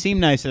 oh, Yeah. they seem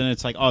nice, and then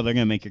it's like, oh, they're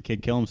gonna make your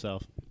kid kill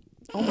himself.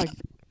 Oh my.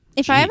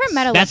 If I ever Jeez.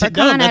 met a That's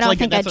leprechaun, no, I don't like-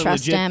 think I'd that's a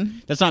trust legit-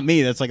 him. That's not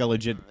me. That's like a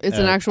legit. It's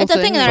an actual It's a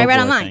thing that I read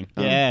folklore online.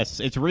 thing. Yes,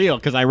 it's real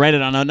because I read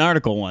it on an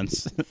article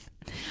once.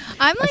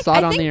 I'm like, saw it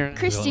I on the think internet.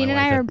 Christine My and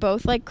I wife. are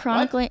both like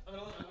chronically.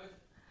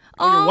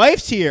 Oh, your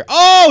wife's here.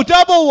 Oh,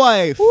 double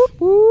wife.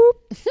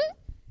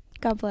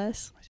 God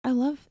bless. I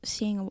love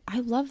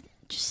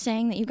just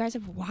saying that you guys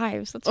have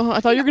wives. That's Oh, I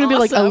thought you were gonna be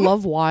like, I awesome.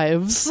 love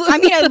wives. I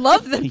mean, I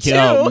love them too.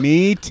 Yo,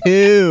 me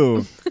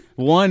too.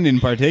 One in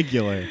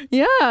particular,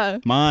 Yeah.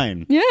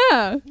 mine.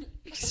 Yeah.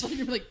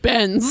 You're like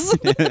Ben's.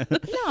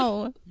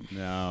 No.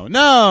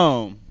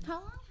 No. How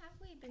long have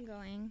we been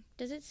going?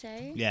 Does it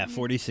say? Yeah,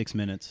 46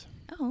 minutes,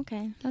 Oh,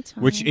 okay. That's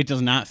fine. which it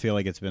does not feel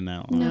like it's been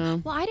that long.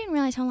 No. Well, I didn't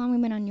realize how long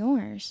we've been on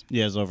yours.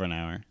 Yeah, it's over an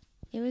hour.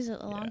 It was a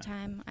long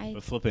time.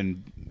 But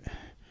flipping,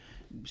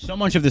 so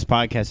much of this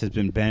podcast has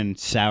been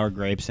sour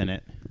grapes in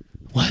it.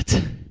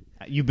 What?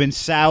 You've been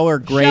sour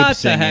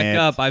grapes Shut the heck it.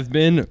 up. I've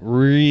been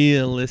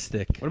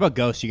realistic. What about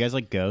ghosts? You guys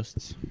like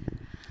ghosts?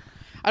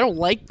 I don't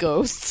like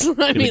ghosts.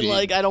 I mean, you-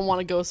 like, I don't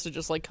want a ghost to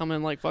just like come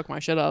and like fuck my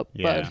shit up.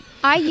 Yeah.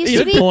 I used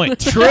to Good be point.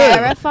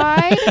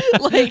 terrified.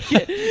 But like,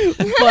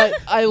 but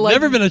I like.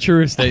 Never been a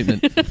truer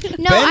statement.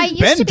 No, I used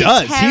Ben to be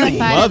does. terrified He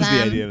loves of the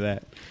them. idea of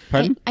that.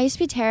 Pardon? I used to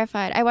be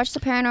terrified. I watched the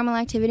Paranormal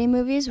Activity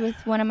movies with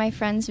one of my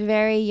friends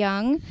very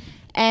young,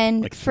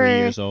 and Like for 3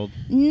 years old.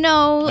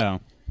 no,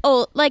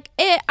 Oh.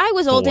 I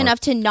was old 4. enough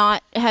to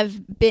not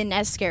have been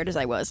as scared as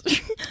I was.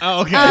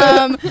 Oh, okay.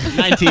 Um,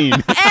 19. no,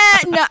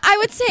 I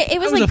would say it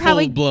was was like a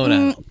probably full-blown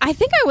adult. I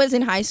think I was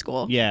in high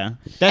school. Yeah,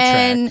 that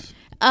And tracks.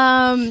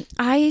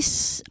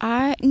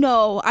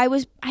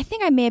 I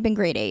think I may have been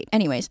grade 8.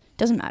 Anyways,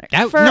 doesn't matter.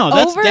 That's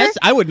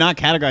I would not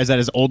categorize that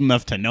as old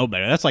enough to know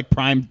better. That's like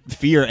prime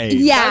fear age.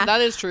 yeah. That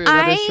is true.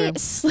 That is true.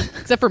 I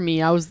Except for me,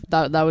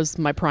 that was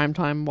my prime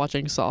time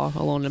watching Saw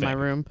alone in my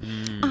room.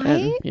 And,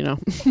 I you know,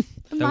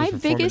 That my was for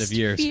formative biggest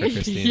years fear. for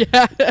Christine.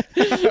 yeah.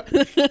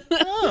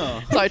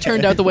 Oh. So I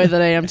turned out the way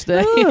that I am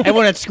today.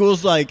 Everyone at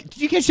school's like, "Did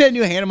you catch that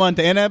new Hannah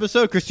Montana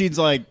episode?" Christine's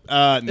like,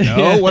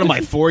 "No. What am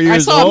I, 4 I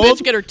years saw old?" a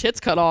bitch get her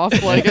tits cut off.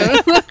 Like,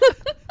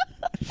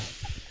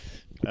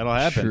 That'll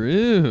happen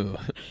True.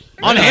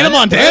 on Hannah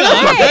Montana.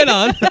 Right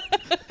on.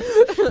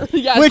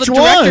 yeah, Which it's the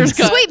director's ones?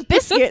 cut. Sweet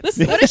biscuits.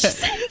 What did she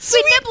say?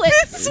 Sweet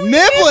niblets.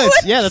 Niblets.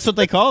 Yeah, that's what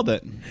they called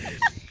it.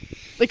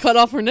 They cut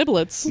off her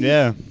niblets.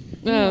 Yeah.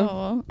 Yeah.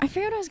 Oh, I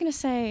forget what I was gonna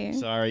say.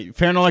 Sorry.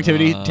 Paranormal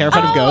Activity.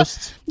 Terrified of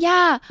ghosts.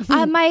 Yeah,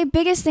 my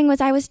biggest thing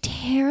was I was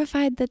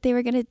terrified that they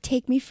were gonna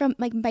take me from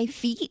like my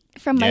feet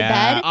from my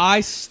Yeah. bed.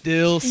 I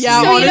still see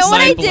Yeah, So you know what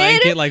my I did?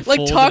 blanket like Like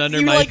folded tuck, under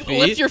you my like feet.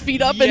 lift your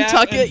feet up and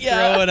tuck it.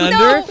 Yeah. throw it under.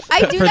 No,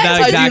 I do for that that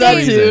to exact that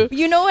reason. too.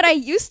 You know what I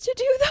used to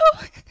do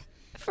though?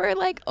 For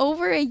like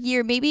over a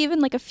year, maybe even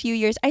like a few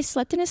years, I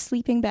slept in a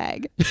sleeping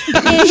bag in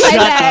my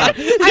bed.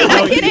 I'm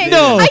not kidding.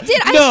 No, I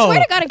did. I no. swear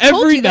to God, I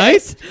told Every you night?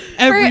 this.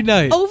 Every For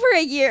night. over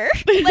a year.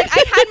 Like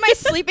I had my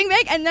sleeping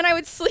bag, and then I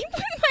would sleep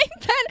in my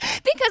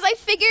bed because I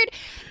figured.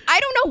 I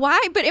don't know why,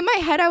 but in my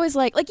head I was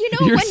like you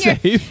know You're when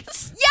safe.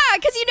 yeah,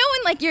 because you know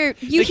when like you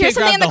They hear can't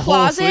something in grab the the whole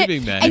closet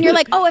sleeping bag. and you're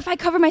like, oh, if I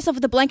cover myself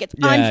with the blankets,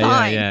 Yeah, I'm yeah,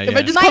 fine. yeah, If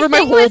I just My cover my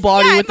thing whole was-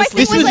 body yeah, with the my thing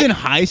This was like- in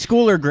high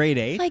school or grade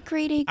 8? like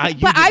grade 8, You but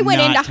did I went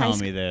not into high tell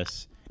school. me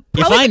this.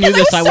 Probably if I knew because I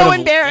this, was I so would have.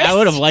 embarrassed. I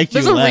would have liked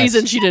There's you a less.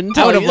 reason she didn't I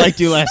tell would have you liked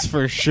you this. less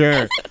for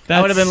sure. That's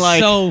I would have been like,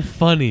 so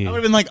funny. I would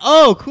have been like,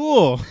 oh,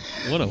 cool.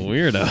 What a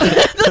weirdo.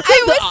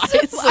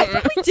 I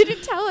probably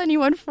didn't tell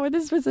anyone for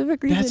this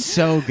specific reason. That's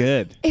so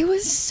good. It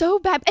was so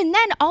bad. And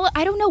then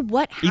I don't know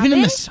what happened. Even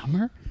in the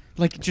summer,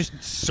 like just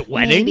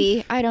sweating.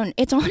 Maybe. I don't.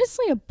 It's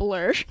honestly a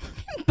blur.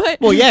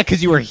 But Well, yeah,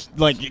 because you were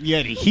like you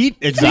had heat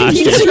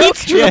exhaustion. Heat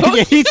stroke.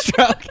 Yeah, heat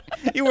stroke.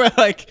 You were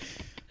like,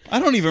 I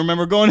don't even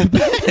remember going to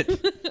bed.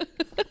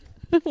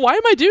 Why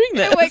am I doing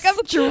this? I wake up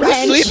What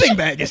drenched. sleeping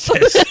bag is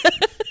this?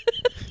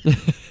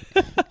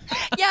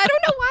 Yeah, I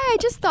don't know why. I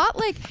just thought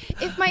like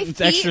if my It's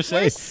feet extra were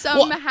safe.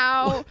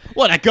 somehow.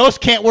 What? A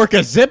ghost can't work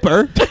a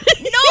zipper.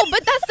 No,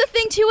 but that's the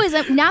thing too. Is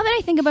that now that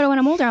I think about it when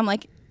I'm older, I'm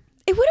like,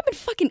 it would have been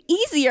fucking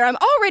easier. I'm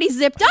already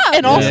zipped up.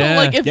 And also, Yeah.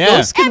 like, if Yeah.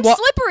 ghosts can and walk,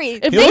 slippery.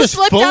 If They He'll just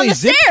slip down fully the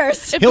zip-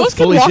 stairs. if He'll ghosts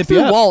can fully walk zip you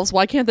through up. walls,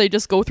 why can't they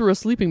just go through a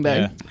sleeping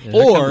bag? Yeah,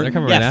 Or they're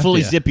coming right yeah, after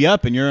fully you. zip you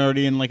up, and you're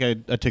already in like a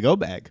to-go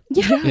bag.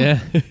 Yeah. Yeah.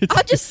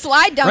 I'll just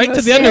slide down right those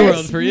to the stairs.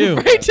 underworld for you.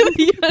 Right to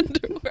the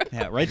underworld.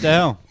 Yeah, right to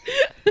hell.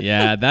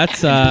 Yeah,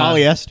 that's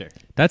Polyester.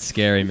 that's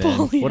scary, man.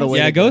 What a way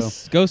Yeah, to go.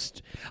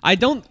 ghost. I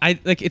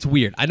like. It's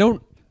weird. I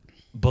don't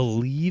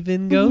believe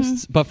in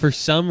ghosts, but for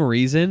some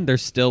reason,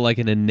 there's still like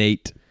an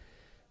innate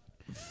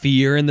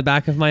fear in the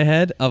back of my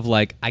head of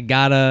like I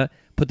gotta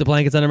put the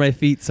blankets under my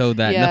feet so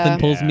that Yeah. nothing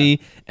pulls Yeah. me.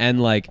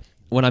 And like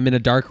when I'm in a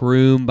dark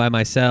room by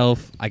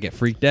myself, I get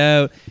freaked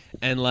out.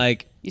 And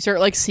like You start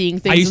like seeing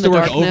things. I used in to the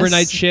work darkness.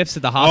 overnight shifts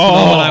at the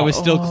hospital when I was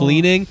still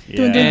cleaning,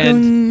 Yeah.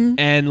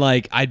 and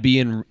like I'd be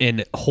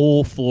in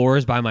whole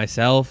floors by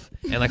myself,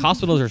 and like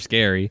hospitals are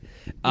scary,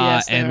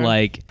 Yes, they and are.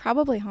 like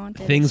Probably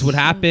haunted. things would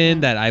happen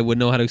that I wouldn't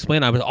know how to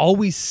explain. I was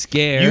always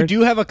scared. You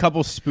do have a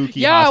couple spooky.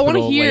 Yeah, I want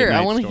to hospital hear. late I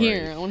night want to stories.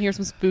 hear. I want to hear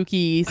some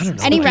spooky. I don't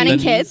know. Any Okay, running then-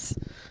 kids?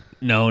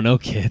 No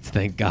kids,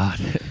 thank God.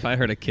 If I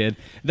heard a kid,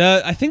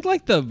 I think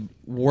like the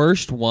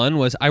worst one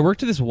was I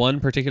worked at this one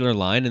particular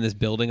line in this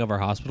building of our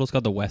hospital. It's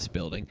called the West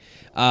Building,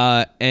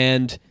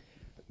 and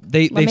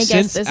they've me guess,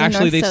 since there's a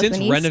actually north, they've south, since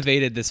and east?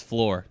 renovated this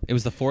floor. It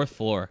was the 4th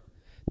floor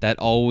that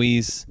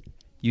always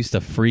used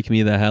to freak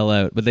me the hell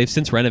out, but they've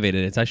since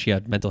renovated it. It's actually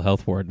a mental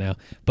health ward now.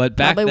 But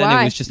back Probably then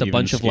why. it was just a Even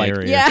bunch of like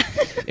scarier. Yeah.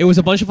 it was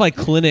a bunch of like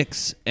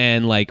clinics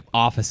and like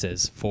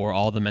offices for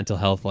all the mental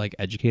health like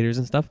educators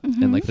and stuff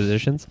and like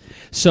physicians.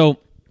 So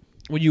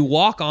when you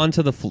walk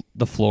onto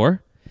the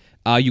floor,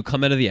 you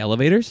come out of the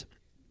elevators,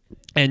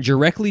 and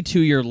directly to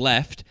your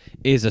left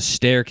is a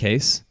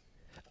staircase.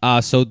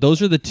 So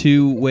those are the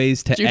two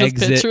ways to You're just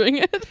exit. picturing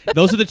it.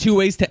 Those are the two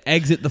ways to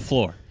exit the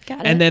floor.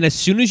 Got And it. then as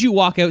soon as you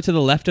walk out to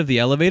the left of the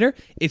elevator,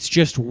 it's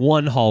just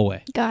one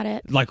hallway. Got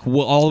it. Like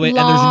all the way,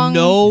 Long. and there's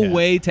no Yeah.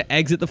 way to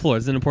exit the floor.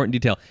 It's an important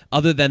detail,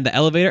 other than the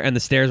elevator and the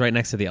stairs right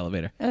next to the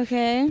elevator.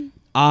 Okay.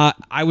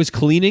 I was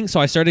cleaning, so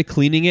I started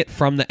cleaning it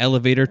from the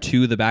elevator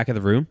to the back of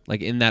the room,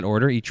 like in that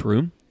order, each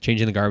room,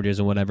 changing the garbages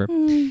and whatever.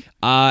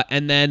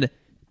 And then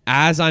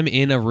as I'm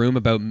in a room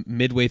about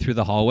midway through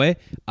the hallway,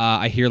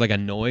 I hear like a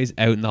noise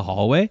out in the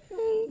hallway,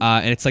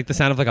 and it's like the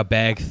sound of like a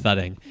bag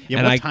thudding. Yeah,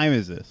 and what I, time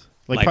is this?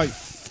 Like probably-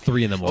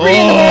 3 in the morning.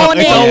 Oh,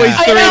 it's always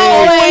Yeah. three.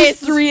 Always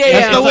 3 a.m.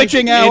 That's the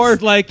witching hour.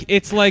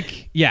 It's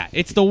like yeah,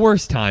 it's the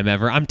worst time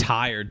ever. I'm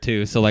tired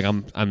too, so like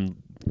I'm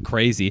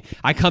crazy.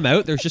 I come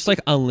out, there's just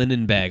like a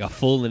linen bag, a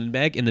full linen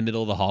bag in the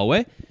middle of the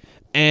hallway,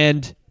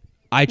 and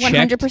I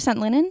checked. 100%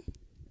 linen.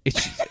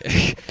 It's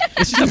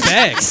it's just a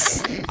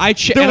bag. I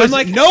check, There and was I'm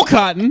like no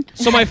cotton.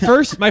 so my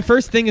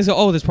first thing is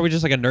there's probably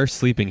just like a nurse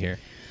sleeping here,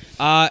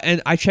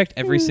 and I checked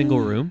every single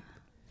room.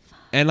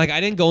 And like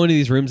I didn't go into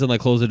these rooms and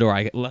like close the door.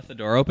 I left the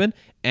door open,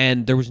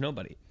 and there was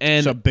nobody. And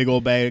It's a big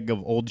old bag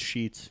of old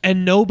sheets.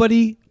 and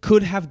nobody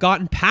could have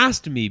gotten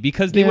past me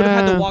because they would have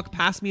had Yeah. to walk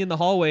past me in the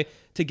hallway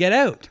to get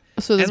out.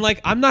 So this- and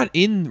like I'm not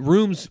in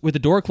rooms with the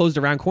door closed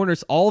around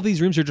corners. All these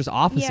rooms are just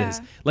offices.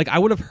 Yeah. Like I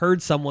would have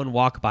heard someone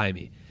walk by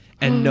me,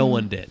 and no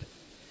one did.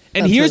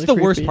 And That's here's really the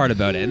worst creepy. part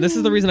about it, and this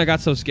is the reason I got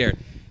so scared.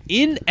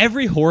 In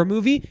every horror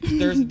movie,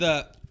 there's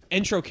the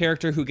intro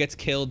character who gets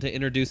killed to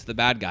introduce the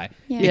bad guy.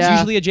 Yeah. It's Yeah.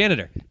 usually a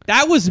janitor.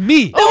 That was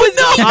me. Oh,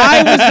 no!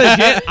 I was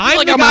the I'm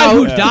Like, the I'm guy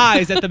who out.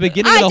 dies at the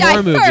beginning I of the horror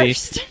died movie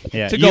first.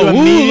 Yeah. to you go,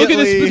 ooh, look at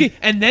this immediately- spooky,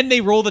 and then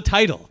they roll the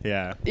title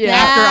Yeah. Yeah.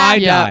 after I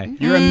Yeah. die.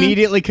 You're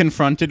immediately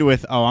confronted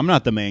with, oh, I'm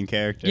not the main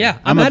character. Yeah,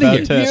 I'm I'm outta about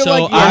here. to. You're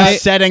like, I'm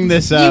setting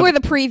this up. You were the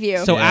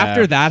preview. So Yeah.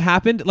 after that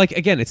happened, like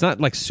again, it's not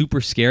like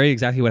super scary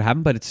exactly what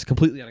happened, but it's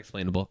completely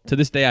unexplainable. To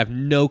this day, I have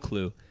no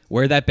clue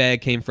where that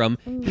bag came from,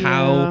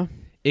 how Yeah.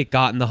 it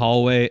got in the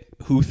hallway,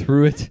 who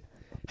threw it,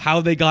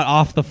 how they got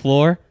off the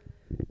floor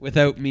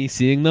without me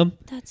seeing them.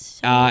 That's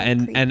so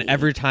And creepy.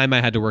 every time I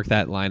had to work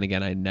that line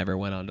again, I never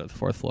went onto the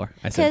 4th floor.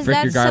 I said, 'Cause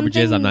 "Frick your that's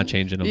garbages, I'm not something-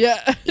 changing them."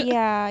 Yeah.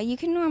 Yeah, you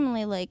can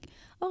normally like,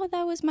 oh,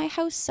 that was my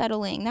house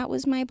settling. That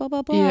was my blah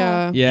blah blah.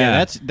 Yeah. Yeah,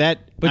 That's that.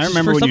 But I just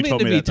remember for when you something told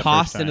to me be that the first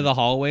tossed time. into the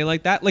hallway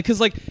like that, like, cause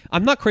like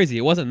I'm not crazy,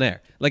 it wasn't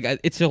there. Like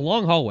it's a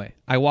long hallway.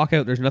 I walk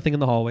out, there's nothing in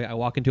the hallway. I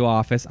walk into an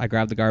office, I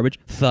grab the garbage,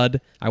 thud.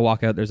 I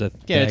walk out, there's a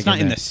Yeah, bag it's not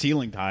in there. the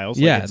ceiling tiles.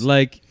 Yeah, it's,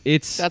 like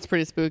it's That's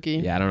pretty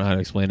spooky. yeah. I don't know how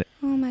to explain it.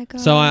 Oh my god.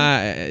 So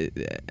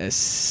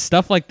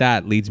stuff like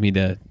that leads me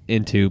to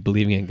into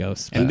believing in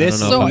ghosts. but and I this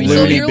don't know if I'm so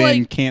there. loony you're bin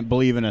like- can't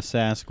believe in a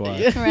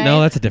Sasquatch. Right?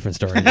 No, that's a different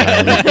story.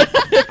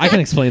 I can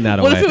explain that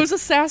What away. if it was a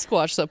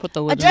Sasquatch that put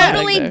the a lid in the bag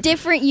totally there?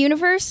 different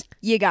universe.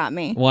 You got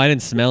me. Well, I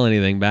didn't smell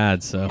anything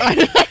bad, so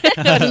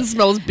That doesn't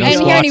smell as No I didn't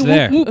beast. hear any squawks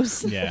there. whoop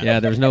whoops. Yeah. yeah,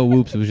 there was no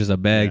whoops. It was just a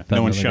bag. No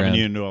thudding one's on the shoving ground.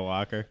 you into a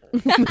locker.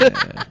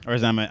 Or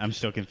is I'm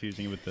still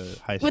confusing it with the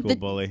high school With the-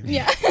 bully.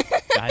 Yeah.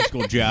 The high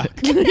school jock.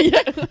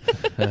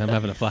 I'm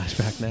having a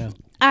flashback now.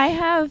 I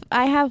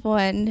have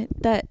one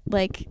that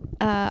like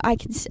I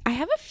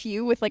have a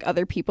few with like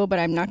other people, but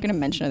I'm not gonna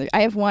mention other.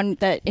 I have one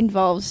that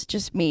involves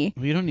just me.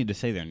 Well, you don't need to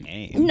say their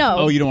name. No.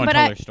 Oh, you don't want to but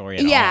tell I- their story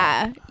at all.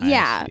 Yeah.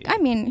 Yeah. see. I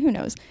mean, who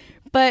knows?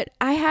 But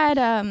I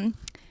had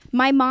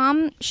my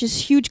mom. She's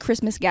a huge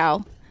Christmas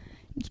gal.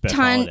 It's best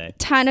holiday.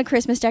 Ton of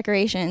Christmas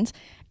decorations,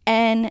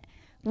 and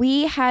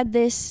we had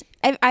this.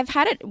 I've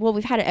had it. Well,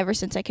 we've had it ever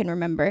since I can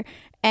remember,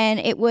 and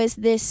it was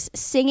this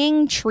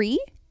singing tree.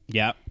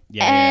 Yep.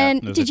 Yeah.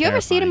 And Those did are you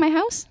ever see it in my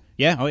terrifying. house?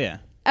 Yeah. Oh yeah.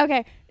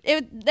 Okay.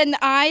 Then the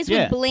eyes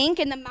Yeah. would blink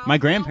and the mouth. My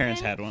would grandparents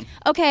open. had one.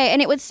 Okay,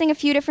 and it would sing a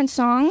few different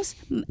songs.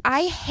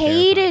 I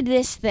hated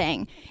this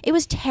thing. It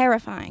was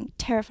terrifying.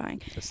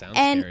 That sounds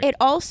And scary. it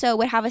also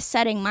would have a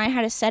setting. Mine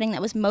had a setting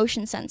that was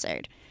motion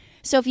censored.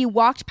 So if you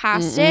walked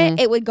past it,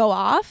 it would go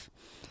off.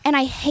 And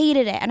I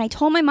hated it. And I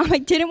told my mom I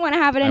didn't want to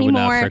have it I would not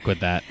anymore. frick with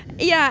that.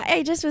 Yeah,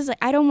 I just was like,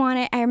 I don't want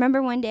it. I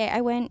remember one day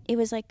it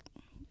was like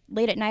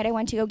late at night. I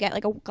went to go get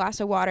like a glass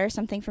of water or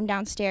something from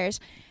downstairs.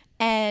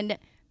 And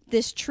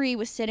this tree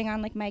was sitting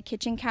on like my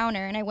kitchen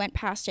counter. And I went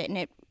past it and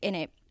it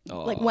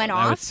like went that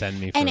off. would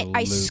send me for and a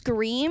I loop.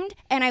 screamed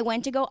and I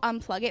went to go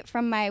unplug it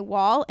from my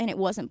wall and it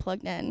wasn't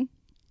plugged in.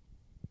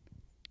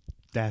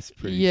 That's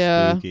pretty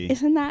Yeah. spooky.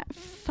 Isn't that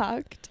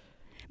fucked?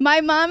 My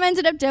mom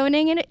ended up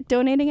donating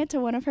it to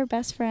one of her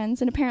best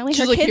friends, and apparently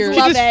She's her like, kids "Here." She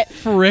love just it.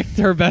 fricked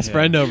her best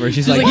friend over.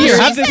 She's like, like, here,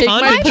 "Here, have just this take my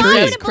haunted tree." tree.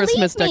 It's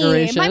Christmas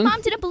decoration. My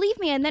mom didn't believe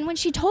me, and then when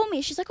she told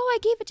me, she's like, "Oh, I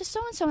gave it to so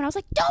and so," and I was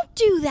like, "Don't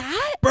do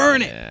that."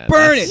 Burn it. Yeah,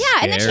 Burn that's it.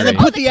 Yeah, and then she's scary. like, And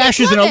then "Oh, put the kids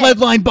ashes in a love it." lead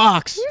line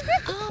box.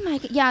 Oh my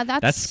god, yeah,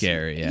 That's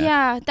scary, yeah.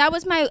 Yeah, that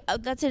was my.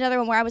 That's another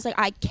one where I was like,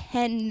 I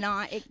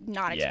cannot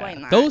not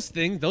explain that. Those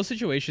things, those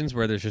situations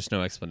where there's just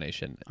no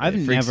explanation. I've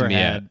it freaks never me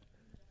had, out.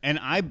 and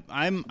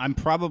I'm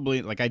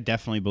probably like I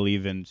definitely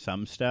believe in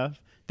some stuff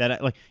that I,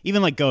 like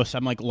even like ghosts.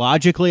 I'm like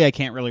logically I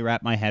can't really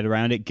wrap my head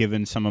around it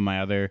given some of my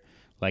other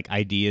like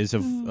ideas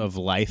of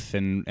life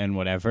and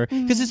whatever.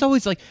 Because it's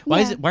always like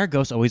why are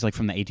ghosts always like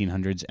from the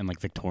 1800s and like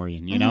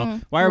Victorian? You know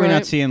why are we not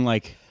Right. seeing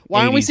like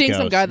Why aren't we 80s seeing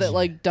some guy ghosts? that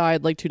like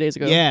died like 2 days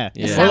ago? Yeah.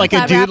 Yeah. Or like a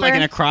SoundCloud dude like rapper.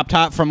 in a crop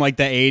top from like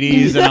the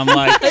 80s, and I'm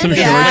like some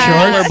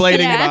Yeah. short rollerblading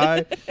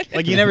Yeah. by.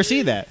 Like you never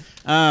see that.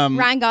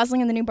 Ryan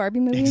Gosling in the new Barbie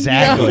movie.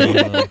 Exactly.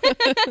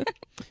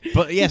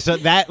 But yeah, so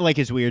that like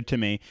is weird to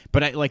me.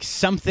 But I like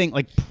something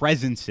like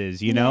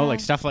presences, you know, Yeah. like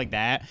stuff like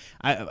that.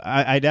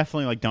 I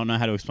definitely like don't know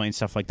how to explain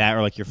stuff like that,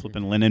 or like your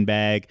flipping linen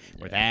bag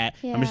or that.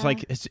 I'm just Yeah.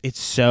 like it's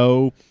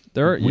so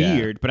There are- yeah.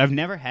 weird. But I've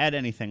never had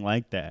anything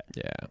like that.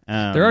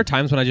 Yeah. There are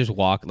times when I just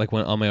walk, like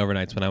when on my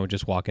overnights, when I would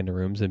just walk into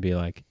rooms and be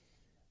like,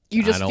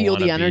 You I just don't feel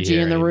wanna the be energy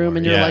here in the room, anymore.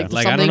 and you're Yeah. like,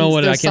 Like, I don't know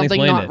what- I there's can't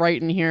something explain not it.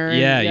 right in here.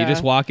 yeah, and you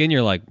just walk in,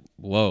 you're like,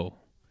 whoa,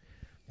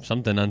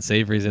 something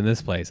unsavory is in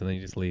this place, and then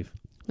you just leave.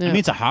 I mean,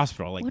 it's a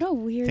hospital. Like What a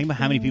weird. think about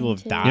how many people feeling,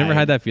 have too. died. You never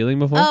had that feeling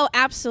before? Oh,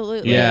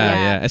 absolutely.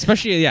 yeah.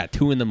 Especially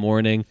 2 a.m.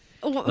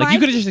 Well, Like you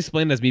could have just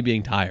explained it as me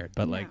being tired,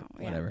 but like No,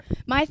 yeah. whatever.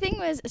 My thing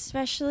was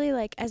especially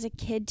like as a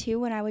kid too,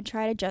 when I would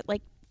try to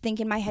like think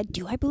in my head,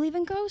 do I believe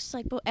in ghosts?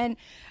 Like, and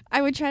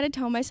I would try to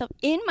tell myself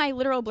in my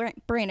literal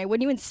brain, I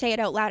wouldn't even say it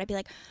out loud. I'd be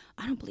like,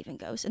 I don't believe in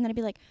ghosts, and then I'd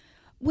be like,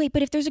 wait,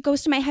 but if there's a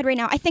ghost in my head right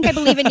now, I think I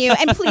believe in you,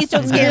 and please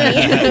don't scare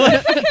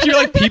me. You're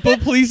like people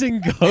pleasing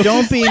ghosts.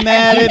 Don't be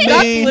mad at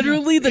That's me.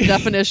 literally the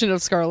definition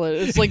of Scarlet.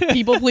 It's like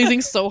people pleasing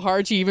so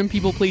hard she even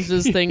people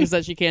pleases things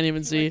that she can't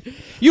even see.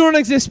 You don't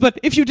exist, but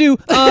if you do,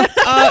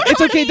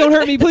 it's okay. Don't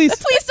hurt me, please.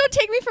 Please don't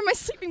take me from my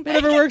sleeping bag.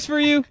 Whatever works for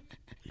you.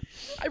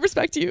 I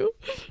respect you.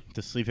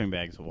 The sleeping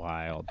bag's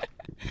wild.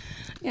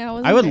 Yeah, it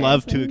was I would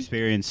love to embarrassing.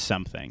 experience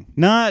something.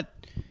 Not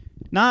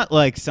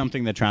like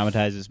something that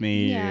traumatizes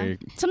me Yeah, or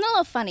something a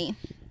little funny.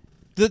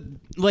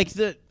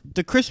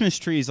 the Christmas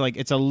trees, like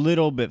it's a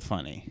little bit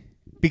funny.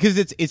 Because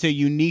it's a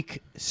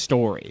unique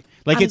story.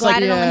 Like I'm it's glad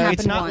like it only Yeah. happened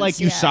it's not once, like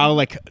you yeah. saw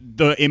like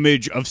the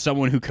image of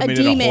someone who committed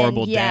a demon,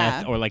 horrible yeah.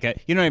 death or like a,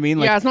 you know what I mean?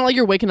 Like Yeah, it's not like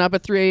you're waking up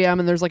at 3 a.m.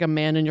 and there's like a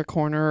man in your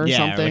corner or yeah,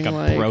 something. or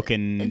like a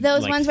broken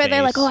Those like, ones where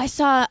they're like, face. "Oh, I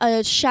saw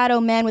a shadow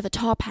man with a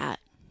top hat."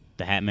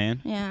 The Hat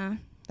Man. Yeah.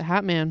 The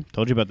Hat Man.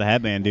 Told you about the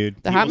Hat Man,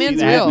 dude. The You Hat go see Man's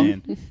the Hat real.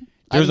 Man.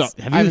 There's haven't-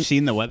 have I you haven't-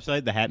 seen the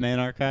website, the Hat Man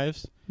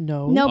Archives?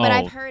 No. No, but Oh,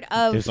 I've heard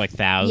of. There's like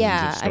thousands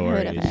yeah, of I've stories.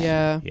 heard of it.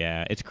 Yeah.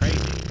 Yeah, it's crazy.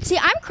 See,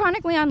 I'm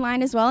chronically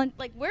online as well, and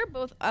like we're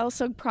both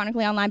also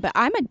chronically online, but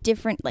I'm a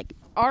different. Like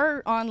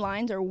our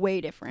onlines are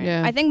way different.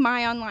 Yeah. I think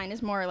my online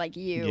is more like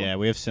you. Yeah,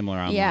 we have similar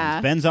online. Yeah.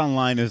 Ben's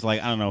online is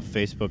like, I don't know,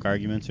 Facebook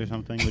arguments or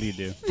something. What do you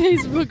do?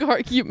 Facebook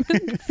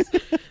arguments.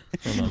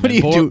 What do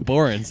you do?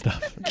 Boring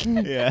stuff.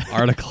 Yeah.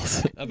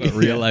 Articles about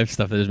real life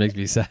stuff that just makes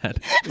me sad.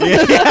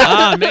 Yeah.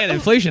 Ah, man,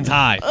 inflation's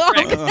high.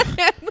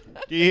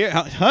 You hear,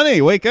 honey,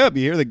 wake up.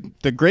 You hear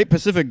the Great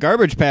Pacific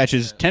Garbage Patch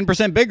is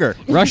 10% bigger.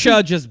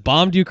 Russia just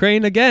bombed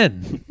Ukraine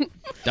again.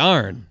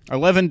 Darn.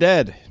 11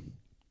 dead.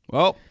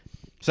 Well,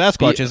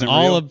 Sasquatch isn't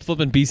all real. of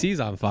flipping BC's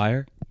on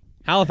fire.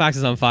 Halifax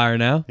is on fire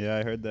now. Yeah,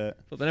 I heard that.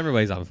 Flipping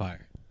everybody's on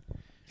fire.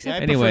 Yeah,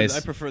 Anyways,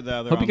 I prefer the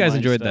other Hope you guys online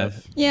enjoyed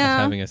stuff. that. Yeah.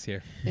 Us having us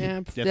here.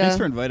 Yeah. Yeah, thanks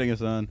for inviting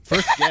us on.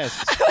 First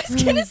guest. I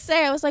was gonna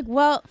say, I was like,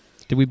 well,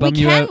 Did we we bum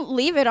you can out?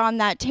 leave it on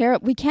that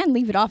terrible. We can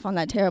leave it off on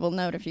that terrible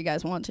note if you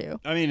guys want to.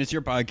 I mean, it's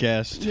your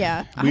podcast.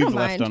 Yeah, I We've don't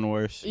left mind. on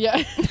worse. Yeah.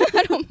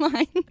 I don't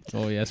mind.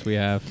 Oh, yes, we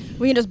have.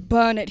 We can just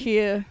burn it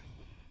here.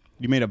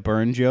 You made a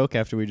burn joke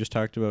after we just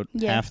talked about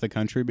Yeah. half the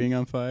country being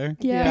on fire.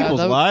 Yeah. People's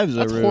that- lives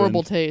are That's ruined.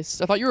 horrible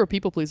taste. I thought you were a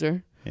people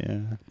pleaser. Yeah.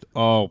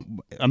 Oh,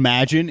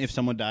 imagine if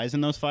someone dies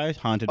in those fires.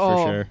 Haunted Oh,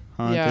 for sure.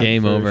 Haunted yeah.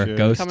 Game for over. sure.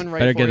 Ghost. Coming right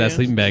Better for get that you.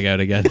 sleeping bag out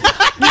again.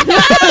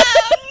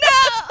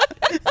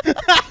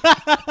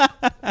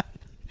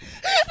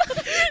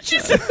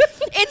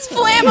 It's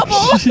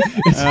flammable. It's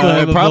It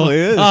flammable. probably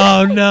is.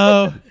 Oh,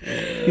 no.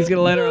 He's going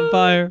to light her on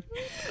fire.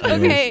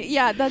 Okay,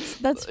 yeah, that's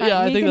fine. Yeah,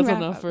 I We think can that's wrap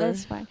enough up. for-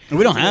 That's fine.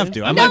 We don't have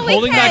to. I'm No, like we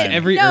holding back can't.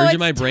 every No, urge in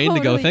my it's brain to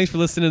go, totally- thanks for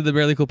listening to the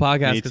Barely Cool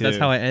podcast, Me because that's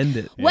too. how I end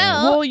it. Yeah.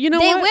 Well, you know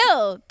they what?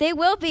 will. They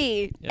will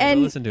be. Yeah, go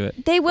and listen to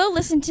it. they will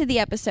listen to the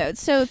episode.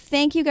 So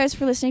thank you guys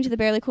for listening to the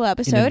Barely Cool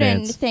episode, and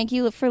advance. thank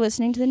you for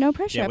listening to the No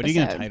Pressure Yeah, what are you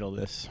episode. going to title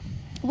this?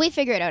 We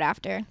figure it out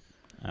after.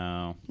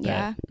 Oh.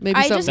 Yeah. Maybe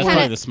I something- just That's kind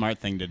probably of. the smart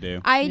thing to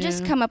do. I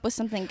just Yeah. come up with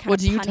something kind What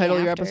of. do you punny title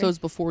your after. episodes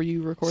before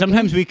you record?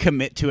 Sometimes them? we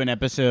commit to an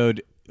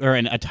episode or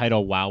a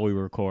title while we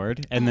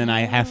record, and then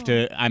I have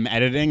to. I'm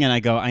editing, and I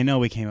go, I know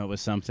we came up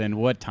with something.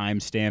 What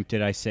timestamp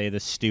did I say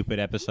the stupid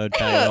episode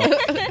title?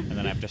 And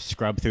then I have to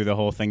scrub through the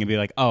whole thing and be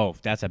like, oh,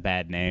 that's a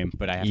bad name,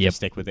 but I have to Yep.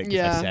 stick with it because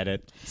Yeah. I said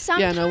it.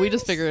 Sometimes, Yeah, no, we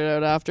just figure it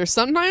out after.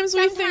 Sometimes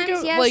we think Sometimes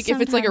of yes, like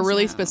if it's like a sometimes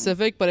really no.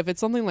 specific, but if it's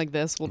something like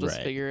this, we'll just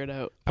Right. figure it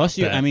out. Plus,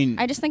 bet. I mean,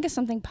 I just think of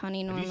something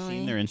punny have you normally.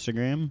 seen their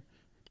Instagram?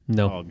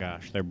 No. Oh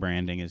gosh, their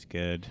branding is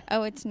good.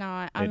 Oh, it's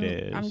not.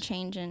 I'm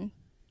changing.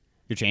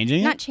 You're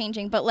changing Not it?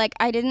 changing, but like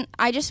I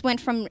just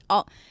went from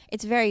all.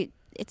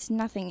 It's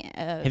nothing.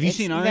 Have you it's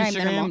seen our very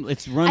Instagram? minimal.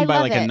 It's run I by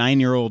love like a it.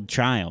 9-year-old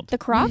child. The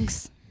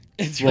Crocs?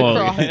 It's Whoa.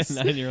 Crocs.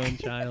 9-year-old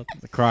child.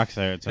 The Crocs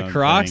are its The own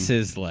Crocs thing.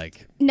 is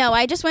like, No,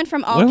 I just went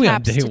from all What are we on,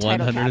 caps day to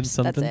title 100 and caps.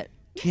 something? That's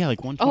it. Yeah, like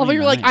Oh, 129. but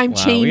you're like I'm Wow, we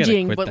gotta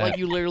changing, quit but that. like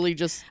you literally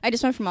just I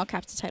just went from all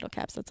caps to title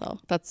caps. That's all.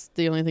 that's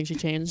the only thing she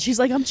changed. She's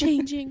like I'm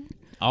changing.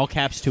 all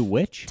caps to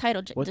which?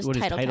 Just What is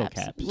title title caps.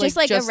 caps? Just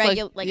like a just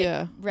regular,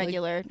 yeah, a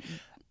regular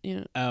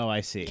Yeah, Oh,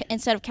 I see.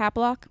 instead of cap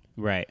lock.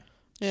 Right.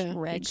 yeah. You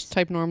Regs. just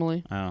type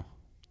normally. Oh,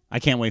 I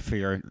can't wait for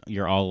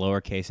your all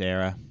lowercase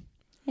era.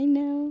 I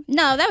know.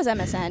 No, that was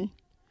MSN.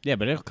 Yeah,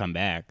 but it'll come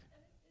back.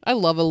 I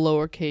love a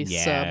lowercase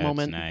Yeah,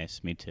 moment. it's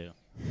nice. Me too.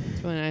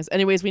 It's really nice.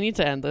 Anyways, we need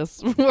to end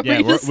this.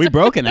 Yeah, we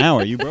broke an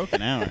hour. You broke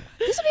an hour.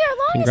 This will be our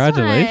longest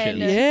Congratulations.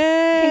 one.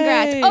 Yay!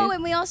 Congrats. Oh,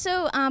 and we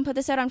also put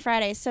this out on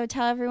Friday, so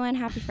tell everyone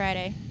Happy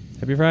Friday.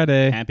 Happy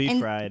Friday. Happy And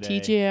Friday.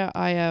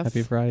 TGIF.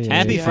 Happy Friday.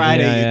 Happy Yeah.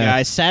 Friday, Yeah, you yeah.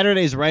 guys.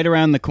 Saturday's right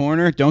around the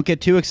corner. Don't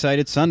get too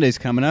excited. Sunday's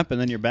coming up,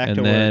 and then you're back And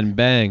to then work.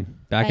 bang.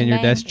 Back Bang, in your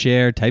bang. desk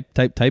chair,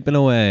 typing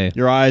away.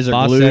 Your eyes are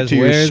Boss glued says, to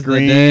your "Where's the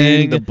screen.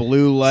 dang The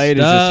blue light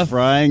is stuff? just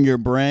frying your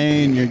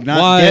brain. You're not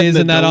Why getting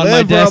isn't the that on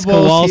my desk, deliverables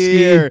Kowalski?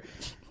 here.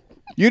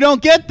 You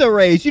don't get the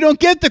raise. You don't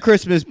get the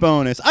Christmas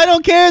bonus. I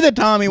don't care that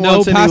Tommy No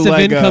wants a new passive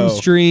Lego. income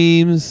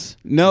streams.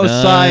 No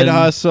None. side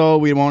hustle.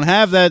 We won't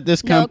have that.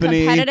 This No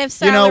company. competitive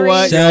You know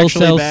what? salaries. You're Sell,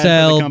 actually sell, bad for the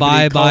sell.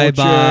 company Buy, culture.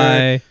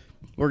 buy.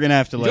 We're gonna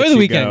have to let Enjoy you the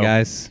weekend, go.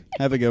 guys.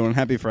 Have a good one.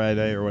 Happy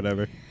Friday or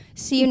whatever.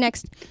 See you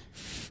next.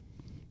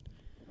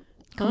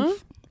 Huh?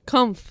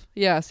 Comf.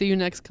 Yeah. See you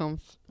next comf.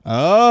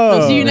 Oh.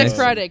 No, see you next nice.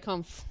 Friday.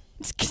 Comf.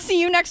 See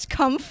you next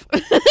comf.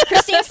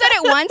 Christine said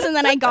it once, and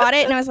then I got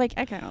it, and I was like,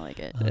 I kind of like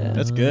it.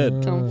 That's good.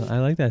 Comf. I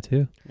like that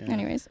too.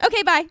 Anyways,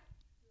 okay, bye.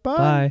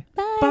 Bye.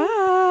 Bye.